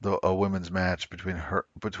a women's match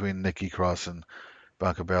between Nikki Cross and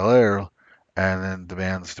Bianca Belair, and then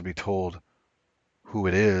demands to be told who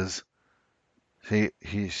it is.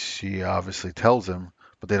 She obviously tells him,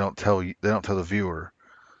 but they don't tell the viewer.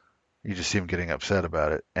 You just see him getting upset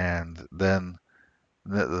about it, and then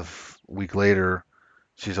the week later,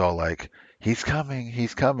 she's all like, he's coming,"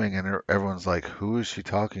 and everyone's like, "Who is she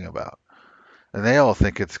talking about?" And they all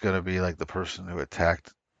think it's gonna be like the person who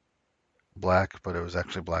attacked Black, but it was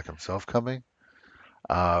actually Black himself coming.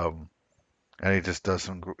 Um, and he just does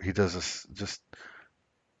he does this just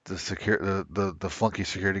the flunky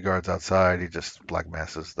security guards outside. He just black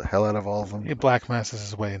masses the hell out of all of them. He black masses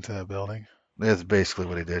his way into that building. That's basically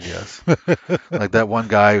what he did. Yes, like that one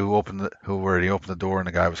guy where he opened the door and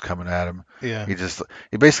the guy was coming at him. Yeah. He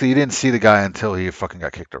didn't see the guy until he fucking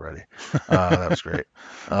got kicked already. That was great.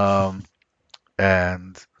 Um,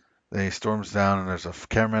 and then he storms down and there's a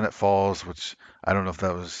cameraman that falls, which I don't know if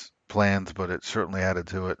that was planned, but it certainly added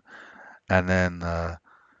to it. And then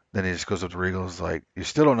he just goes up to Regal, is like, you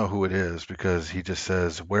still don't know who it is because he just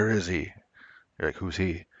says, "Where is he?" You're like, "Who's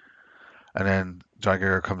he?" And then John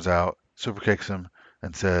Gregor comes out, super kicks him,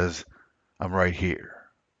 and says, "I'm right here."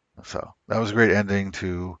 So that was a great ending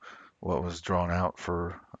to what was drawn out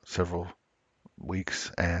for several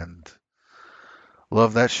weeks, and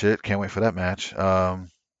love that shit. Can't wait for that match. And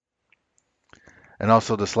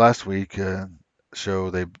also this last week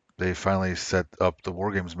show, they finally set up the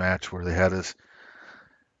War Games match where they had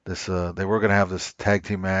they were gonna have this tag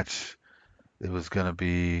team match. It was gonna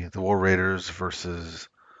be the War Raiders versus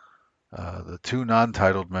the two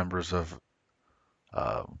non-titled members of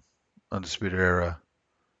um, Undisputed Era,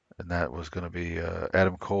 and that was going to be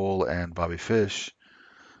Adam Cole and Bobby Fish,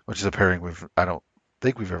 which is a pairing I don't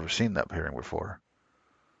think we've ever seen that pairing before.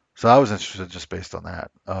 So I was interested just based on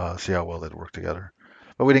that, see how well they'd work together.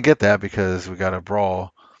 But we didn't get that because we got a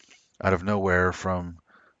brawl out of nowhere from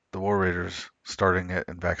the War Raiders starting it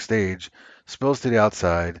and backstage, spills to the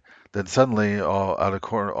outside. Then suddenly, all out of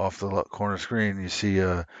corner off the corner screen, you see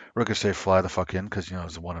Ricochet fly the fuck in because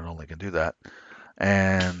it's the one and only can do that.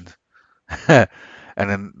 And and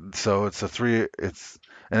then so it's a three.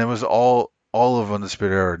 And it was all of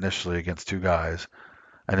Undisputed Era initially against two guys,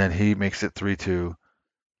 and then he makes it 3-2.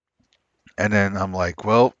 And then I'm like,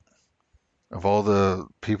 well, of all the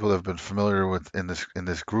people that have been familiar with in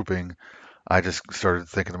this grouping, I just started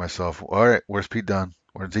thinking to myself, all right, where's Pete Dunne?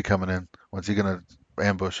 When's he coming in? When's he gonna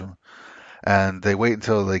ambush him? And they wait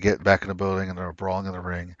until they get back in the building and they're brawling in the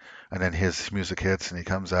ring, and then his music hits and he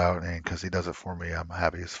comes out, and because he does it for me, I'm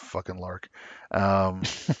happy as fucking lark. Um,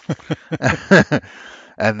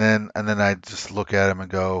 and then I just look at him and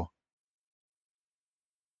go,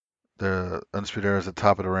 the Undisputed Era is at the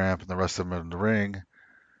top of the ramp, and the rest of them are in the ring.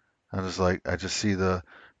 I'm just like, I just see the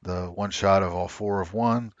one shot of all four of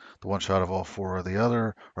one, the one shot of all four of the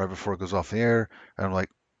other, right before it goes off the air, and I'm like,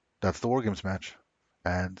 that's the War Games match.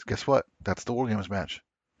 And guess what? That's the War Games match.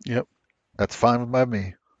 Yep. That's fine by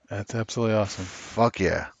me. That's absolutely awesome. Fuck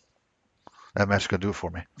yeah. That match is gonna do it for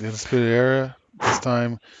me. The Undisputed Era, this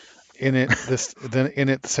time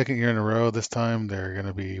the second year in a row, this time they're going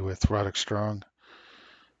to be with Roderick Strong.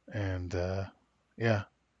 And yeah,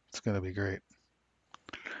 it's going to be great.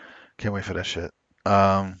 Can't wait for that shit.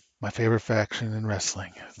 My favorite faction in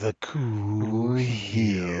wrestling, the Cool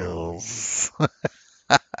Heels.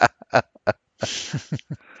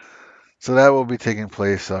 So that will be taking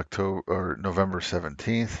place November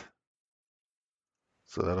 17th.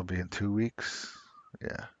 So that'll be in 2 weeks.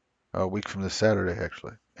 Yeah. A week from this Saturday,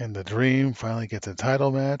 actually. And the Dream finally gets a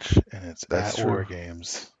title match, and it's That's at true. War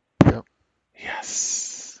Games. Yep.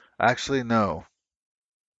 Yes. Actually, no.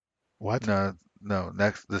 What? No.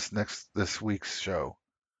 This week's show.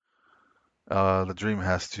 The Dream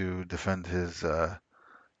has to defend his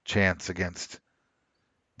chance against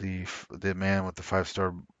the man with the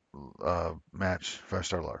 5-star match,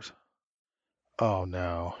 5-star Lars. Oh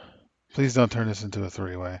no. Please don't turn this into a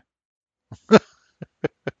three-way.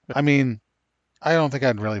 I mean, I don't think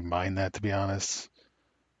I'd really mind that, to be honest.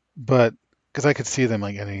 But because I could see them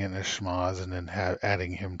like ending in a schmoz and then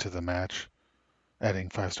adding him to the match, adding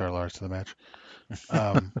 5-star Lars to the match.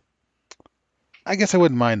 I guess I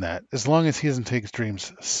wouldn't mind that as long as he doesn't take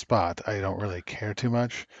Dream's spot. I don't really care too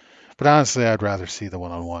much. But honestly, I'd rather see the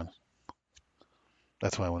one-on-one.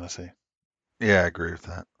 That's what I want to see. Yeah, I agree with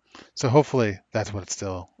that. So hopefully that's what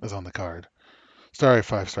still is on the card. Sorry,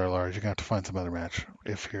 5-star Lars, you're gonna have to find some other match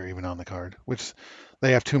if you're even on the card. Which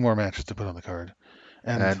they have 2 more matches to put on the card.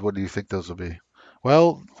 And what do you think those will be?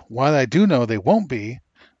 Well, what I do know they won't be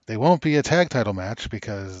a tag title match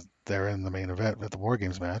because they're in the main event at the War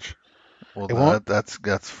Games match. Well, that's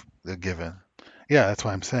a given. Yeah, that's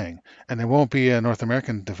what I'm saying. And it won't be a North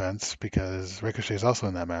American defense because Ricochet is also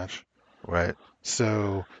in that match. Right.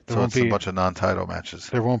 So So it's a bunch of non-title matches,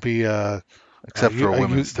 there won't be except for a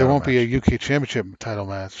women's there title won't be a match. UK Championship title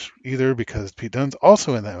match either because Pete Dunne's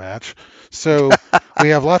also in that match. So we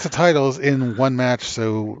have lots of titles in one match.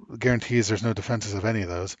 So guarantees there's no defenses of any of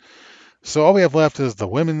those. So all we have left is the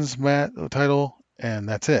women's title, and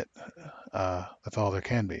that's it. That's all there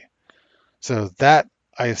can be. So that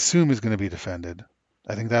I assume is going to be defended.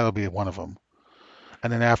 I think that'll be one of them.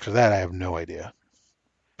 And then after that, I have no idea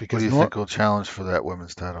Who do because you think will challenge for that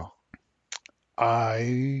women's title?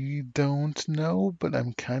 I don't know, but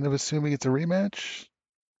I'm kind of assuming it's a rematch.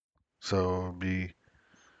 So it'll be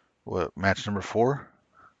what, match number 4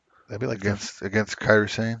 That'd be like the. against Kairi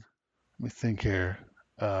Sane? Let me think here.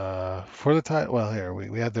 For the title, well, here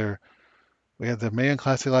we had the Mae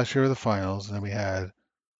Classic last year with the finals, and then we had,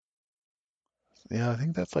 yeah, I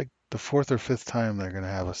think that's like the fourth or fifth time they're gonna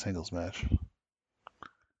have a singles match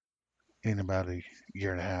in about a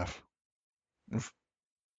year and a half.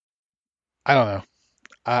 I don't know.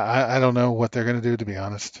 I don't know what they're gonna do, to be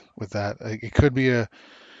honest with that. It could be a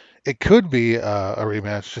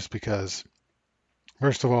rematch just because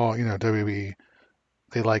first of all, WWE,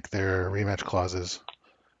 they like their rematch clauses,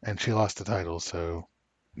 and she lost the title, so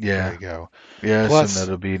there Yeah. you go. Yeah, I assume Plus,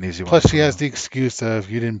 that'll be an easy one plus she for has them. the excuse of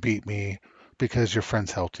you didn't beat me because your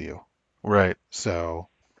friends helped you. Right. So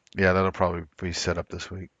Yeah, that'll probably be set up this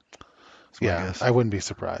week. That's my yeah, guess. I wouldn't be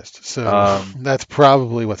surprised. So Um, that's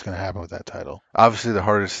probably what's going to happen with that title. Obviously the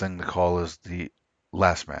hardest thing to call is the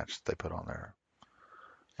last match they put on there.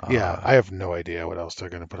 Yeah, Uh, I have no idea what else they're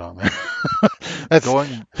going to put on there. That's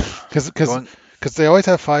going because going they always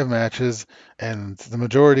have 5 matches, and the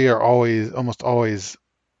majority are always almost always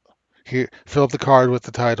here. Fill up the card with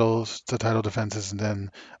the title defenses, and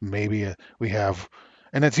then maybe we have,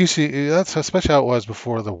 and that's usually that's especially how it was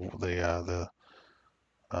before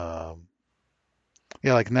um,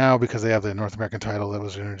 yeah, like now because they have the North American title that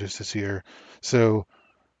was introduced this year. So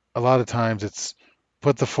a lot of times it's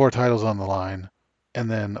put the 4 titles on the line and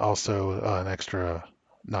then also an extra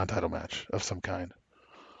non-title match of some kind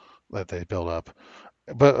that they build up.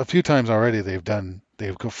 But a few times already they've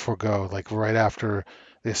go forego like right after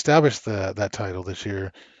they established that title this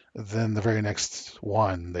year, then the very next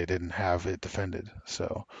one they didn't have it defended.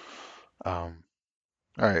 So um,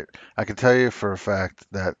 all right. I can tell you for a fact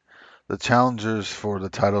that the challengers for the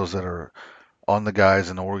titles that are on the guys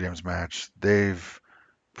in the War Games match, they've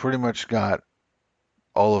pretty much got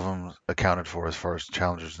all of them accounted for as far as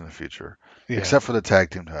challengers in the future, yeah, except for the tag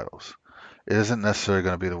team titles. It isn't necessarily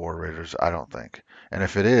going to be the War Raiders, I don't think. And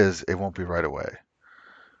if it is, it won't be right away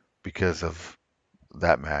because of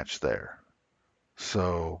that match there.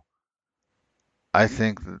 So I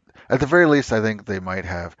think that, at the very least, I think they might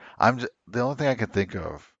have. The only thing I can think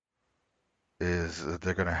of is that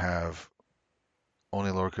they're going to have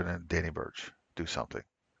only Lorcan and Danny Burch do something,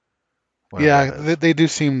 whatever that yeah, is. they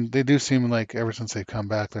do seem like ever since they've come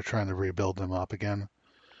back they're trying to rebuild them up again.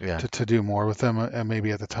 Yeah, To do more with them and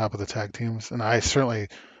maybe at the top of the tag teams. And I certainly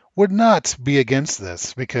would not be against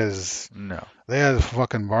this because no, they had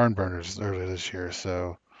fucking barn burners earlier this year.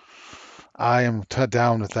 So I am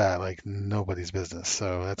down with that like nobody's business.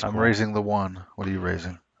 So that's I'm cool. raising the one. What are you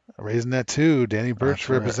raising? Raising that too, Danny Burch That's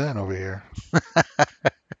right. represent over here.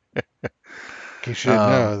 In case you didn't Um,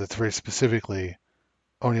 know, that's very specifically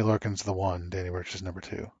Oney Lorcan's the one, Danny Burch is number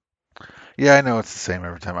two. yeah, I know it's the same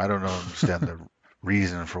every time. I don't understand the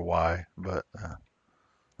reason for why, but I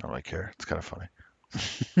don't really care. It's kind of funny.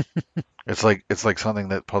 It's like something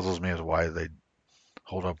that puzzles me is why they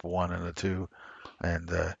hold up one and a two, and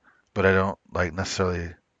but I don't like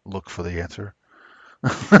necessarily look for the answer.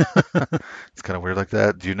 It's kind of weird like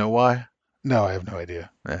that. Do you know why? No, I have no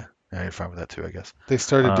idea. Yeah, yeah, you're fine with that too, I guess. They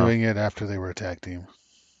started Um, doing it after they were a tag team.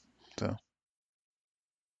 So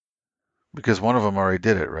because one of them already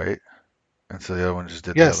did it, right? And so the other one just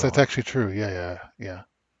did the yes, other that's one. actually true. Yeah, yeah, yeah.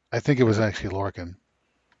 I think it was Yeah, actually Lorcan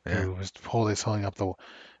yeah. who was always holding up the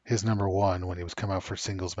his number one when he was coming out for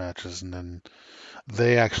singles matches, and then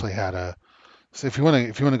they actually had a. So if you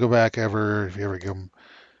want to go back ever, if you ever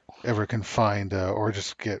ever can find or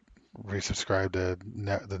just get resubscribe to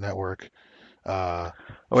the network uh,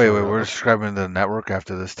 Oh, wait, for we're subscribing to the network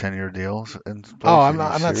after this 10-year deal's in oh, place? Are you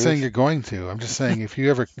I'm not saying serious? you're going to. I'm just saying if you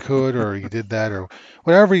ever could or you did that or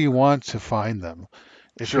whatever you want to find them.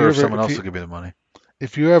 Sure, if someone else will give me the money.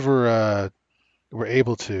 If you ever were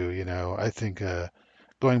able to, I think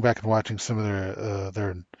going back and watching some of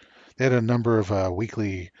their they had a number of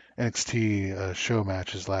weekly NXT show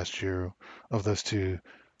matches last year of those two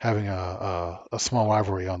having a small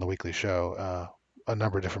rivalry on the weekly show, a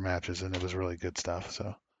number of different matches, and it was really good stuff.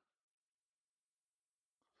 So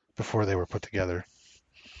before they were put together.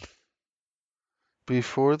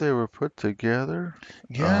 before they were put together?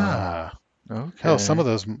 Yeah. Hell, some Okay. of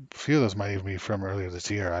those, few of those might even be from earlier this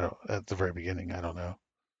year. I don't, at the very beginning. I don't know.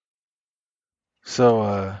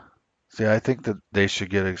 So, see, I think that they should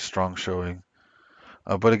get a strong showing,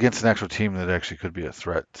 but against an actual team that actually could be a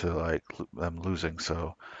threat to like them losing.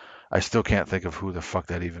 So I still can't think of who the fuck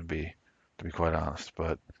that'd even be, to be quite honest.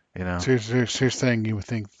 But you know, So you're saying you would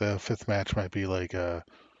think the fifth match might be like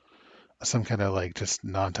some kind of like just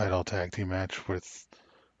non-title tag team match with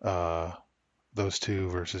uh those two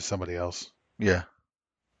versus somebody else. yeah.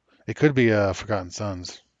 It could be Forgotten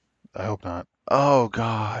Sons. I hope not. Oh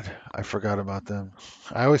God, I forgot about them.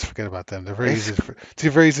 I always forget about them. They're very It's easy it's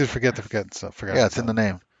very easy to forget the yeah, Forgotten it's in the Sons.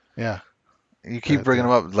 name. Yeah, You keep that bringing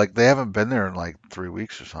them they're up like they haven't been there in like 3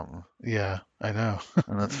 weeks or something, yeah, I know.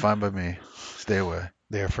 and that's fine by me. Stay away.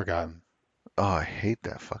 They are forgotten. Oh, I hate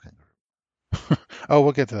that fucking. Oh,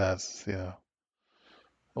 we'll get to that,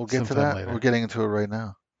 We'll get to sometime that. We're later. getting into it right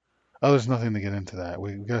now. Oh, there's nothing to get into that.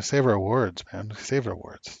 We gotta save our awards, man. Save our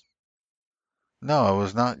awards. No, I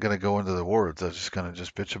was not gonna go into the awards. I was just gonna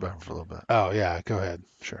just bitch about them for a little bit. Oh yeah, go ahead.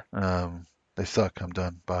 Sure. They suck. I'm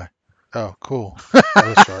done. Bye. Oh, cool.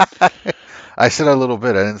 That was short. I said a little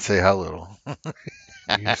bit. I didn't say how little.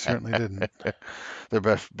 You certainly didn't. They're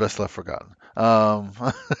best left forgotten.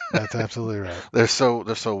 That's absolutely right. they're so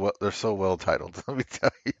well titled. Let me tell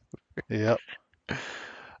you. Yep.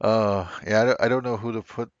 Yeah, I don't know who to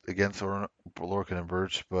put against Lorcan and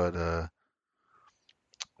Birch, but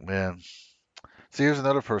man. See, here's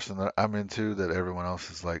another person that I'm into that everyone else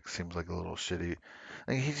is like seems like a little shitty.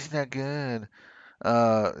 Like he's not good.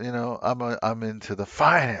 I'm into the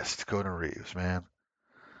finest Gordon Reeves, man.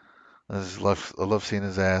 I love seeing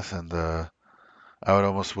his ass, and I would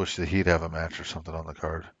almost wish that he'd have a match or something on the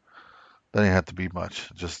card. Doesn't even have to be much.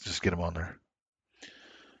 Just get him on there.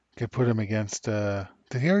 Could put him against. Did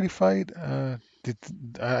he already fight? Did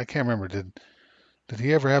I can't remember. Did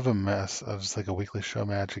he ever have a mess of just like a weekly show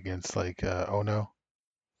match against like Ono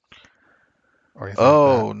or anything like that?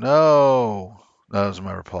 Oh no, that was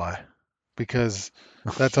my reply. Because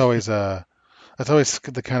that's always that's always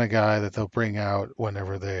the kind of guy that they'll bring out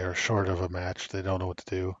whenever they are short of a match. They don't know what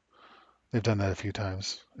to do. They've done that a few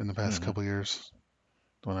times in the past Hmm. couple years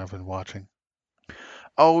when I've been watching.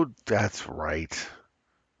 Oh, that's right.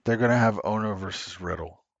 They're gonna have Ono versus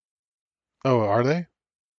Riddle. Oh, are they?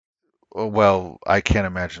 Well, I can't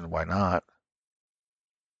imagine why not.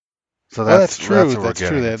 So Oh, that's that's true. what we're That's true.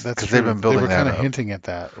 getting That's because they've true. been They building were that kind of up. hinting at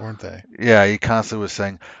that, weren't they? Yeah, he constantly was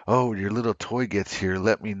saying, "Oh, your little toy gets here.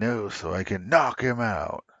 Let me know so I can knock him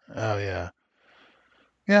out." Oh yeah,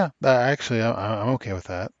 yeah. Actually, I'm okay with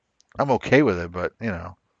that. I'm okay with it, but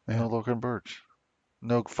Yeah. no Logan Birch,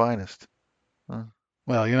 no finest. Huh.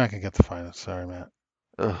 Well, you're not gonna get the finals. Sorry, Matt.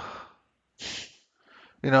 Ugh.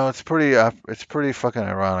 It's pretty fucking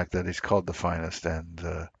ironic that he's called the finest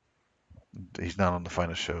and he's not on the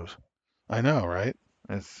finest shows. I know, right?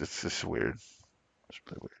 It's just weird. It's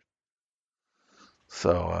really weird.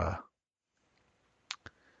 So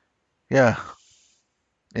yeah.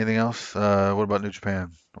 Anything else? What about New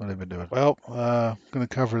Japan? What have they been doing? Well, gonna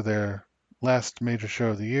cover their last major show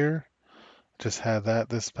of the year. Just had that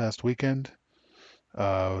this past weekend. It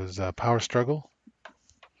was Power Struggle.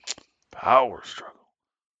 Power struggle.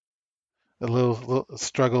 A little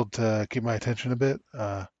struggled to keep my attention a bit.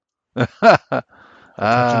 Ah, Attention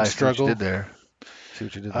I see what you did struggle. there. See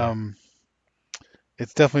what you did there. Um,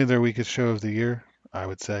 it's definitely their weakest show of the year, I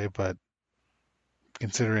would say. But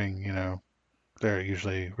considering, they're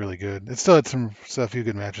usually really good, it still had a few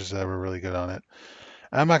good matches that were really good on it.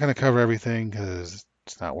 I'm not going to cover everything because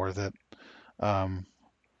it's not worth it. Um,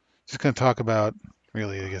 just going to talk about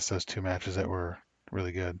really, I guess, those two matches that were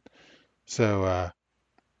really good. So,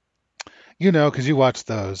 because you watched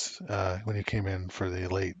those when you came in for the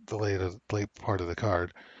late part of the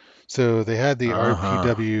card. So they had the Uh-huh.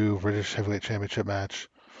 RPW British Heavyweight Championship match.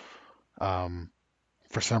 Um,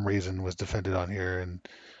 for some reason, was defended on here,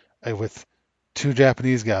 and with two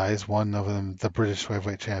Japanese guys, one of them the British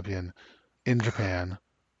Heavyweight Champion in Japan.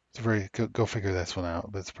 It's very go figure this one out,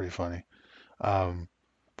 but it's pretty funny. Um,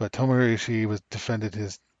 but Tomohiro Ishii was defended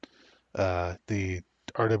his the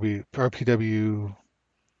RPW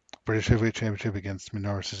British Heavyweight Championship against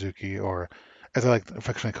Minoru Suzuki, or as I like to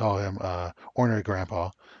affectionately call him, Ornery Grandpa.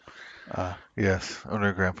 Uh, Yes,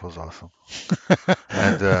 Owner Grandpa's awesome.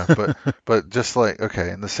 And but just like okay,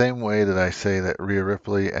 in the same way that I say that Rhea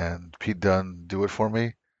Ripley and Pete Dunne do it for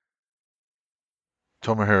me,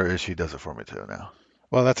 Tomohiro Ishii does it for me too now.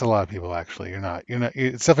 well, that's a lot of people actually.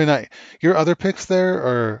 It's definitely not. Your other picks there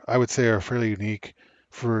are, I would say, are fairly unique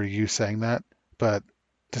for you saying that, but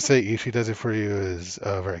To say Ishii does it for you is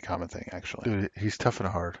a very common thing, actually. Dude, he's tough and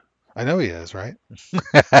hard. I know he is, right?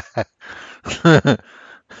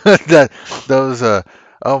 That those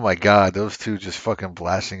oh my God, those two just fucking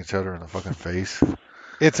blasting each other in the fucking face.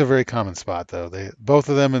 It's a very common spot, though. They both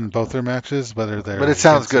of them in both their matches, whether But they're it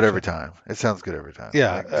sounds against good each every other. time. It sounds good every time.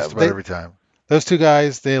 Yeah, Like just about every time. those two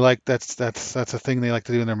guys, they like that's a thing they like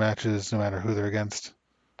to do in their matches, no matter who they're against.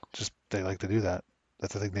 Just they like to do that.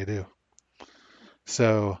 That's the thing they do.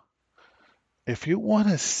 So if you want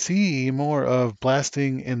to see more of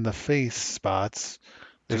blasting in the face spots,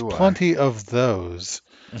 there's Do I? plenty of those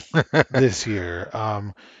this year.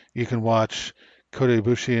 You can watch Kota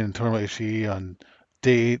Ibushi and Tomohiro Ishii on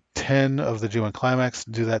day 10 of the G1 Climax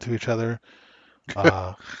do that to each other.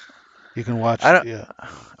 Uh, you can I watch, don't. yeah,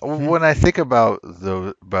 hmm? When I think about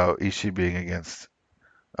Ishii being against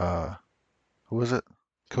who was it?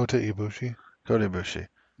 Kota Ibushi. Kota Ibushi.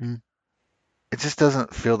 Hmm. It just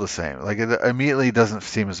doesn't feel the same. Like it immediately doesn't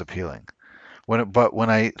seem as appealing. But when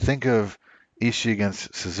I think of Ishii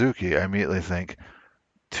against Suzuki, I immediately think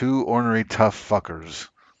two ornery tough fuckers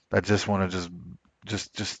that just want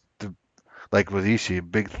to like with Ishii, a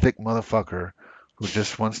big thick motherfucker who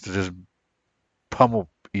just wants to just pummel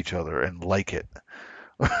each other and like it.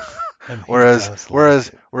 And he Whereas does like whereas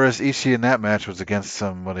it. whereas Ishii in that match was against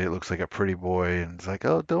somebody that looks like a pretty boy and it's like,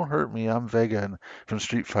 oh, don't hurt me, I'm Vega from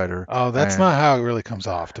Street Fighter. Oh, that's And not how it really comes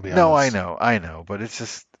off, to be no, honest. I know, but it's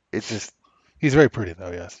just He's very pretty,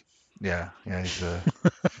 though, yes. yeah, he's one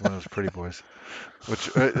of those pretty boys.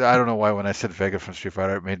 Which I don't know why when I said Vega from Street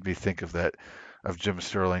Fighter, it made me think of that of Jim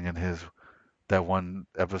Sterling and his that one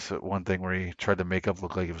episode, one thing where he tried to make up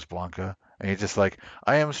look like it was Blanca, and he's just like,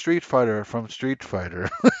 I am Street Fighter from Street Fighter.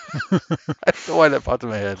 I don't know why that popped in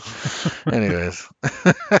my head. Anyways,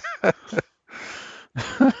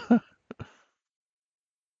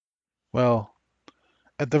 Well,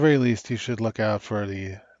 at the very least, you should look out for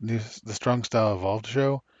the Strong Style Evolved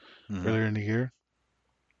show mhm. earlier in the year.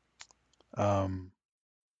 Um,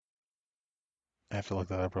 I have to look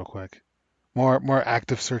that up real quick. More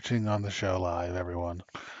active searching on the show live, everyone.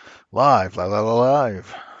 Live,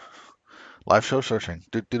 live show searching.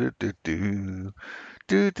 Do do do do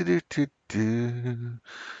do do do do do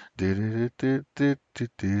do do do do do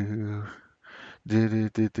do. Do do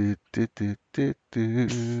do do do do do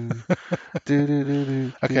do. Do do do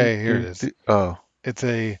do Okay, here it do is. do. Oh, It's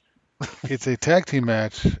a tag team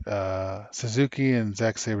match. Suzuki and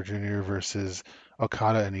Zack Sabre Jr. versus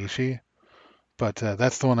Okada and Ishii. But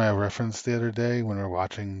that's the one I referenced the other day when we were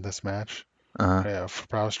watching this match uh, for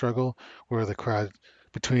Power Struggle, where the crowd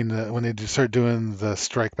between when they start doing the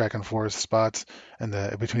strike back and forth spots, and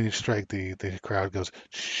between each strike, the crowd goes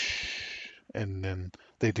shh, and then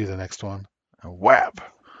they do the next one. whap.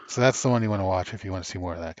 So that's the one you want to watch if you want to see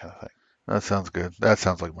more of that kind of thing. That sounds good. That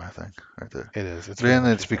sounds like my thing right there. It is. It's very Then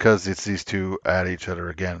much it's your thing. because it's these two at each other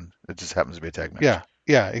again. It just happens to be a tag match. Yeah,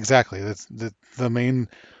 yeah, exactly. That's the main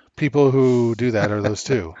people who do that are those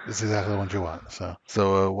two. It's exactly the ones you want. So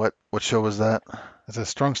So what show was that? it's a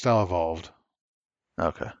Strong Style Evolved.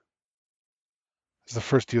 Okay. It's the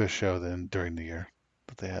first U.S. show then during the year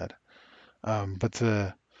that they had. But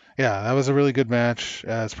yeah, that was a really good match.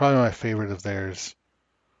 It's probably my favorite of theirs,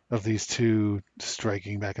 of these two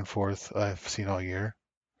striking back and forth I've seen all year.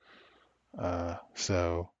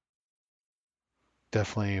 So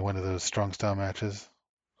definitely one of those strong style matches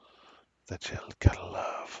that you gotta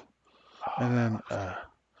love. And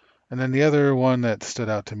Oh, then the other one that stood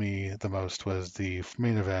out to me the most was the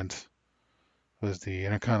main event, was the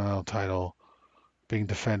Intercontinental title being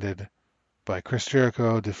defended by Chris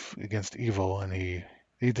Jericho against Evil, and he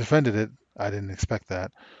defended it. I didn't expect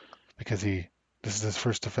that because this is his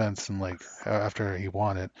first defense and like after he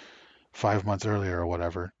won it 5 months earlier or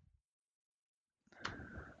whatever.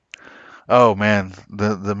 oh man,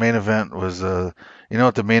 the main event was you know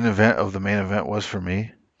what the main event of the main event was for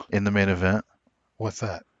me in the main event? What's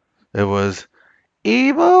that? It was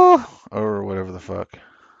evil or whatever the fuck.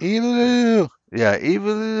 Evil, Yeah,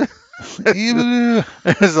 evil. evil.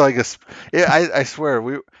 It's like yeah, I swear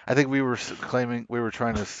I think we were claiming we were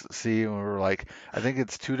trying to see and we were like I think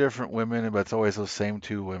it's two different women but it's always those same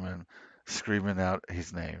two women screaming out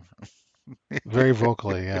his name. Very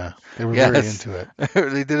vocally, yeah. They were very Yes. into it.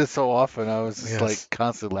 They did it so often I was just like Yes,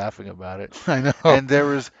 constantly laughing about it. I know. And there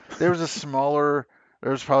was a smaller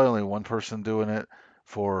there was probably only one person doing it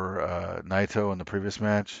for Naito in the previous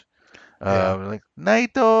match. Yeah. Like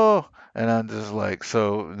Naito, and I'm just like,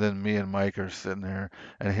 so then me and Mike are sitting there,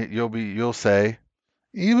 and you'll say,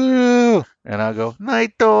 Evil, and I'll go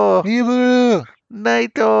Naito, evil.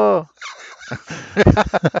 Naito.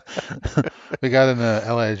 We got in a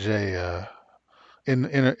Lij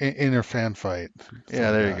inner fan fight, something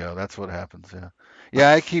Yeah, like there you that. go. That's what happens. Yeah. Yeah,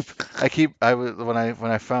 I was when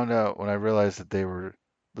I found out when I realized that they were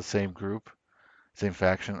the same group, same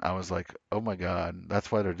faction, I was like, "Oh my God,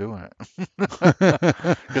 that's why they're doing it."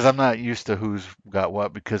 Because I'm not used to who's got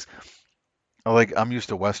what because I'm used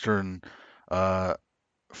to Western uh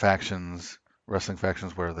factions, wrestling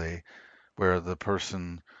factions where the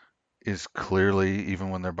person is clearly even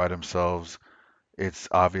when they're by themselves, it's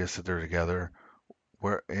obvious that they're together.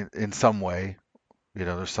 Where in some way,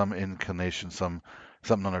 there's some inclination, something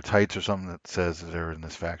on their tights or something that says that they're in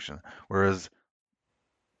this faction. Whereas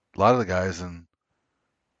a lot of the guys and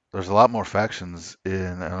there's a lot more factions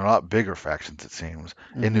and a lot bigger factions it seems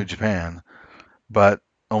in New Hmm. Japan, but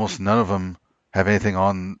almost none of them have anything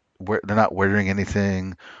on where they're not wearing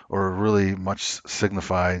anything or really much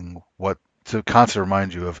signifying what to constantly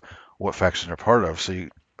remind you of what faction they're part of. So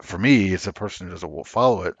for me, as a person who doesn't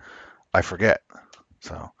follow it, I forget.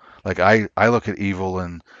 So like I look at Evil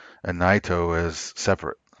and Naito as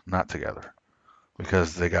separate, not together,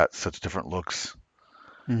 because they got such different looks.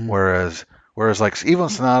 Hmm. Whereas like Evil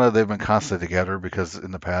and Sonata, they've been constantly together because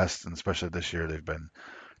in the past and especially this year they've been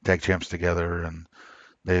tag champs together and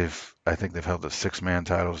I think they've held the 6-man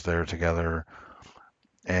titles there together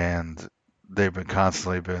and they've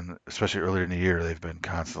been especially earlier in the year they've been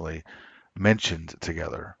constantly mentioned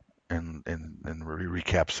together in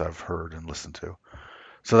recaps I've heard and listened to.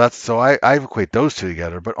 So I equate those two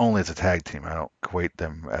together, but only as a tag team. I don't equate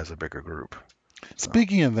them as a bigger group. So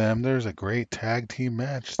Speaking of them, there's a great tag team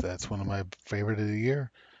match that's one of my favorite of the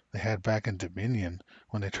year. They had back in Dominion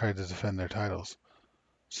when they tried to defend their titles.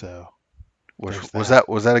 So which there's that.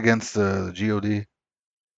 was that against the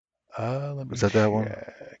God? Let Was me that one?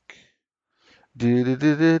 check. Do, do,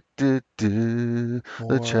 do, do, do, do,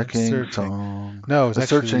 the More checking searching. song, No, the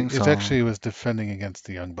searching it song. actually was defending against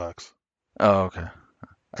the Young Bucks. Oh, okay.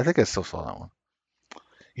 I think I still saw that one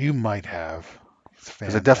You might have. It's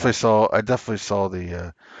because fantastic. I definitely saw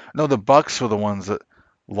the no, the Bucks were the ones that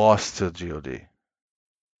lost to God,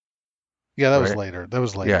 Yeah, that was right? later. That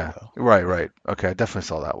was later Yeah, though. right, Yeah. right. Okay, I definitely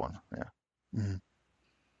saw that one. Yeah, Mhm.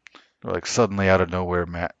 like suddenly out of nowhere,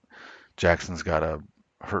 Matt Jackson's got a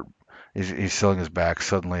hurt. He's selling his back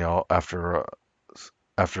suddenly all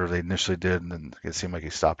after they initially did, and then it seemed like he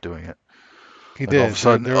stopped doing it. He Like all of a did.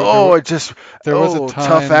 sudden, oh, There was a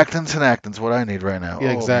tough time. acting's and acting's what I need right now. Yeah,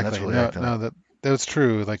 Oh man, that's exactly. really No, acting no, up. that was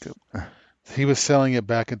true. Like he was selling it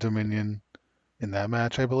back at Dominion in that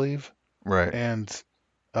match, I believe, Right. and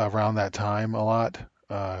around that time a lot,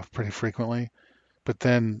 pretty frequently. But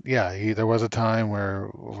then, yeah, there was a time where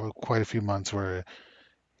quite a few months where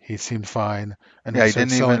he seemed fine, and then Yeah, he he started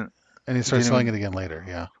didn't selling it even, again later.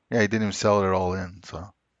 Yeah. yeah, he didn't even sell it all in.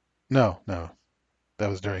 So No, no, that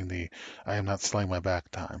was during the I am not selling my back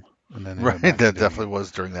time, and then they right, went back to that doing it. definitely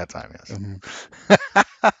was during that time. Yes. Hmm.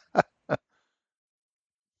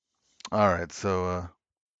 All right. So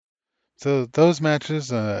So those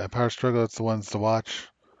matches, Power Struggle, it's the ones to watch.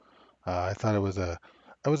 I thought it was a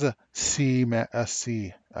a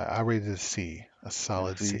C. I rated a C, a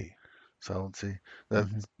solid see, C. solid C. That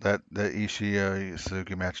Hmm. that Ishii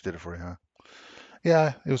Suzuki match did it for you, huh?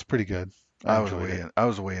 Yeah, it was pretty good. I enjoyed it. I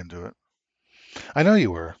was way into it. I know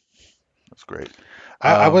you were. That's great.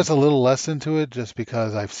 I was Um, a little less into it just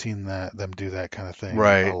because I've seen them do that kind of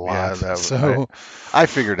thing a right. Yeah. lot. So I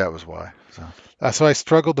figured that was why. So so I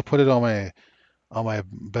struggled to put it on my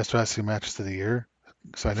best wrestling matches of the year.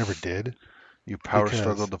 So I never did you power because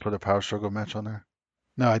struggled to put a power struggle match on there.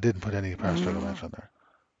 no, I didn't put any Power Struggle match on there.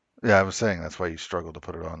 Yeah, I was saying that's why you struggled to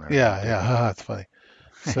put it on there. You Yeah, yeah, didn't. haha, it's funny.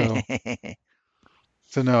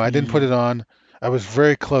 So no, I didn't put it on. I was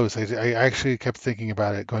very close. I actually kept thinking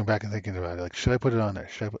about it, going back and thinking about it. Like, should I put it on there?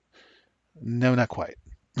 No, not quite.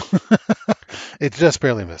 It just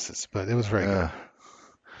barely misses, but it was very good. Uh,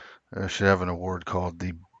 I should have an award called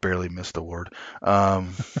the Barely Missed Award.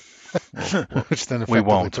 Um, well, Which then we effectively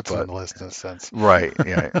won't, puts it on but the list in a sense. right,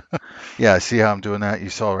 yeah, yeah. See how I'm doing that? You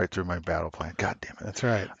saw right through my battle plan. God damn it. That's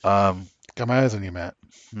right. Um, Got my eyes on you, Matt.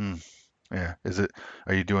 hmm, yeah. Is it?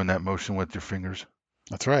 Are you doing that motion with your fingers?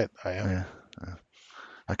 That's right. I am. Yeah. uh,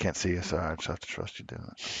 I can't see you, so I just have to trust you doing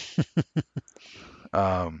it.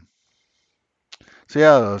 So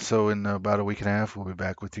yeah. So in about a week and a half, we'll be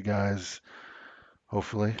back with you guys.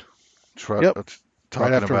 Hopefully, Try, Yep.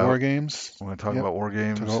 Right talking after War about Games. we're going to talk Yep. about war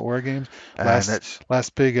Talk games, about War Games. and that's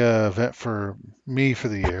Last big event for me for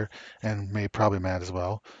the year, and probably Matt as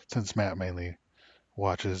well, since Matt mainly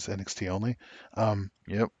watches NXT only. Um,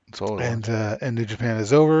 yep. That's all I watch. and New Japan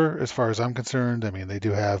is over as far as I'm concerned. I mean, they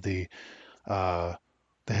do have uh,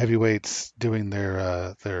 the heavyweights doing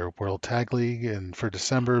their World Tag League and for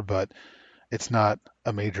December, but It's not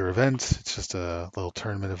a major event. It's just a little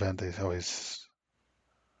tournament event they always,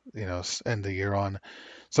 end the year on.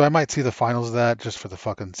 So I might see the finals of that just for the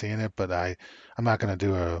fucking seeing it, but I'm not gonna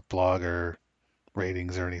do a blog or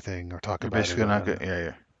ratings or anything or talk You're about it. basically not gonna, yeah,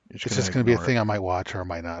 yeah. You're just It's gonna just gonna be a ignore it. thing I might watch or I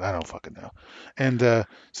might not. I don't fucking know. And so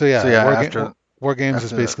So yeah, yeah, War Games is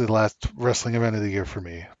after that, basically the last wrestling event of the year for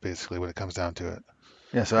me, basically when it comes down to it.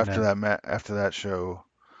 yeah, so And then after that show,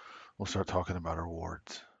 we'll start talking about our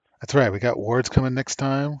awards. that's right, we got awards coming next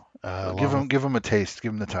time, Give along with them a taste.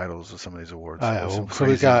 Give them the titles of some of these awards. There's some so we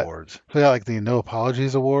crazy got awards. like the No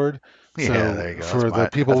Apologies Award. Yeah, there So you go. for the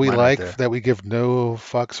people That's we mine right like there. that we give no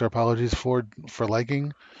fucks or apologies for liking,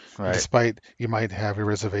 and Right. despite you might have your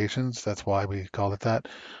reservations, that's why we called it that.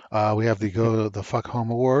 We have the Go the Fuck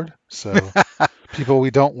Home Award. So people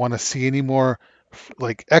we don't want to see anymore,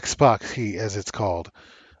 like Xbox heat as it's called.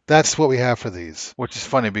 That's what we have for these. Which is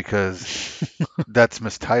funny because that's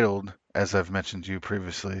mistitled, as I've mentioned to you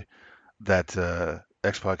previously. That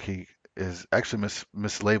Xbox Heat is actually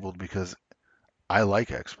mislabeled because I like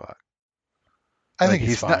Xbox. I Like think he's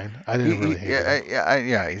he's not. fine. I didn't really hate him.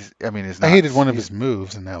 Yeah. He's. I mean, he's I not. hated one of He's his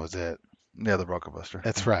moves, and that was it. yeah, the Bronco Buster.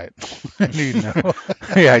 That's right. I knew you'd know.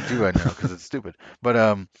 Yeah, I do. I know because it's stupid.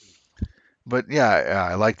 But yeah,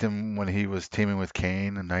 I liked him when he was teaming with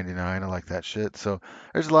Kane in '99. I like that shit. So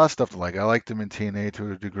there's a lot of stuff to like. I liked him in TNA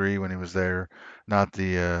to a degree when he was there. Not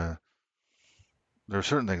the. There are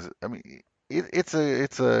certain things. I mean, it's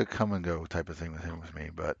a come and go type of thing with him with me.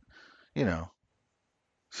 But you know,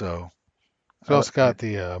 so We also got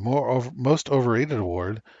the most overrated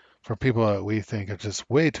award for people that we think are just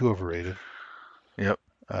way too overrated. yep,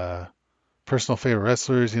 Uh, Personal favorite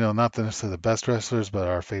wrestlers, not necessarily the best wrestlers, but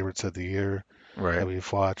our favorites of the year right, that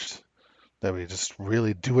we've watched, that we just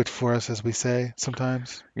really do it for us, as we say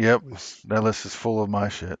sometimes. yep. That list is full of my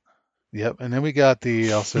shit. Yep. And then we got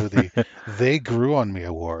the They Grew on Me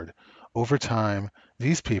award. Over time,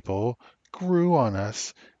 these people grew on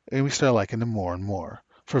us, and we started liking them more and more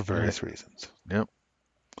for Right. various reasons. Yep.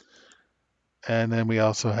 And then we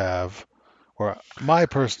also have where my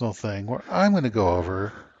personal thing where I'm going to go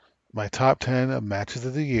over my top 10 of matches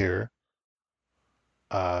of the year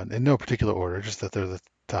in no particular order, just that they're the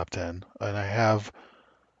top 10. And I have,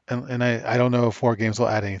 and I don't know if War Games will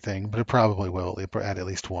add anything, but it probably will add at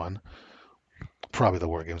least one. Probably the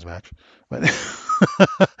War Games match, but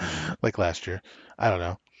like last year. I don't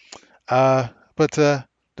know. But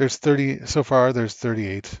there's 30 so far. There's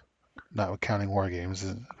 38, not counting War Games,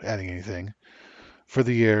 adding anything for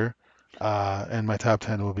the year. And my top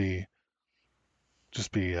 10 will be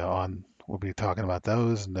just be on. We'll be talking about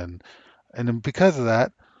those, and then because of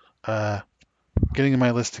that, uh, getting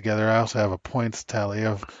my list together, I also have a points tally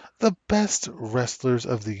of the best wrestlers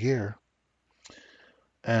of the year,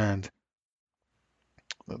 and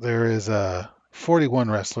there is 41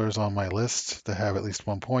 wrestlers on my list that have at least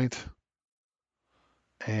 1 point,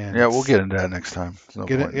 and Yeah, we'll it's get into that next time. There's no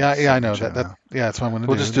get it. point in Yeah, I sitting and know chatting that now. yeah, that's what I'm We'll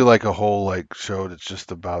gonna just do. do like a whole like show that's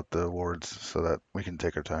just about the awards so that we can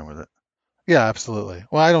take our time with it. Yeah, absolutely.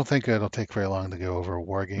 Well, I don't think it'll take very long to go over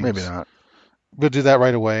War Maybe Games. not. We'll do that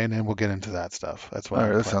right away, and then we'll get into that stuff. That's what All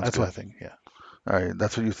right, that sounds That's what good. I think. Yeah. All right,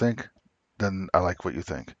 that's what you think? Then I like what you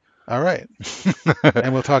think. All right.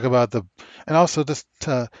 And we'll talk about and also just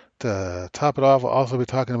to top it off, we'll also be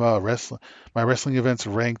talking about my wrestling events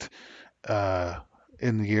ranked uh,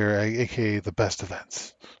 in the year, aka the best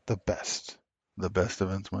events, the best. The best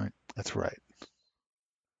events, Mike. That's right.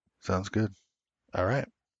 Sounds good. All right.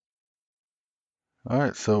 All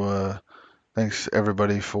right, so thanks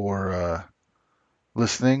everybody for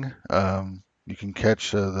listening. You can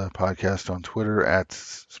catch the podcast on Twitter at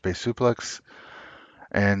Space Suplex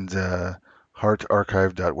and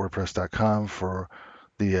heartarchive.wordpress.com for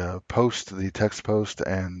the text post,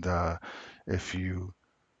 and if you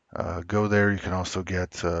go there, you can also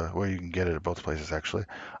get, well, you can get it at both places actually.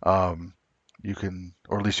 Um, you can,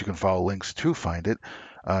 or at least you can follow links to find it.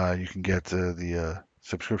 You can get the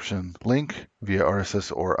subscription link via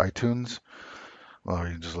RSS or iTunes. Or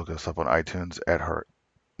you can just look us up on iTunes at Heart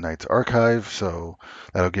Knights Archive. So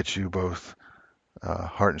that'll get you both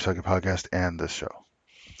Heart and Chucky podcast and this show.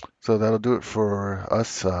 So that'll do it for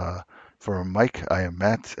us. For Mike, I am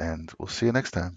Matt, and we'll see you next time.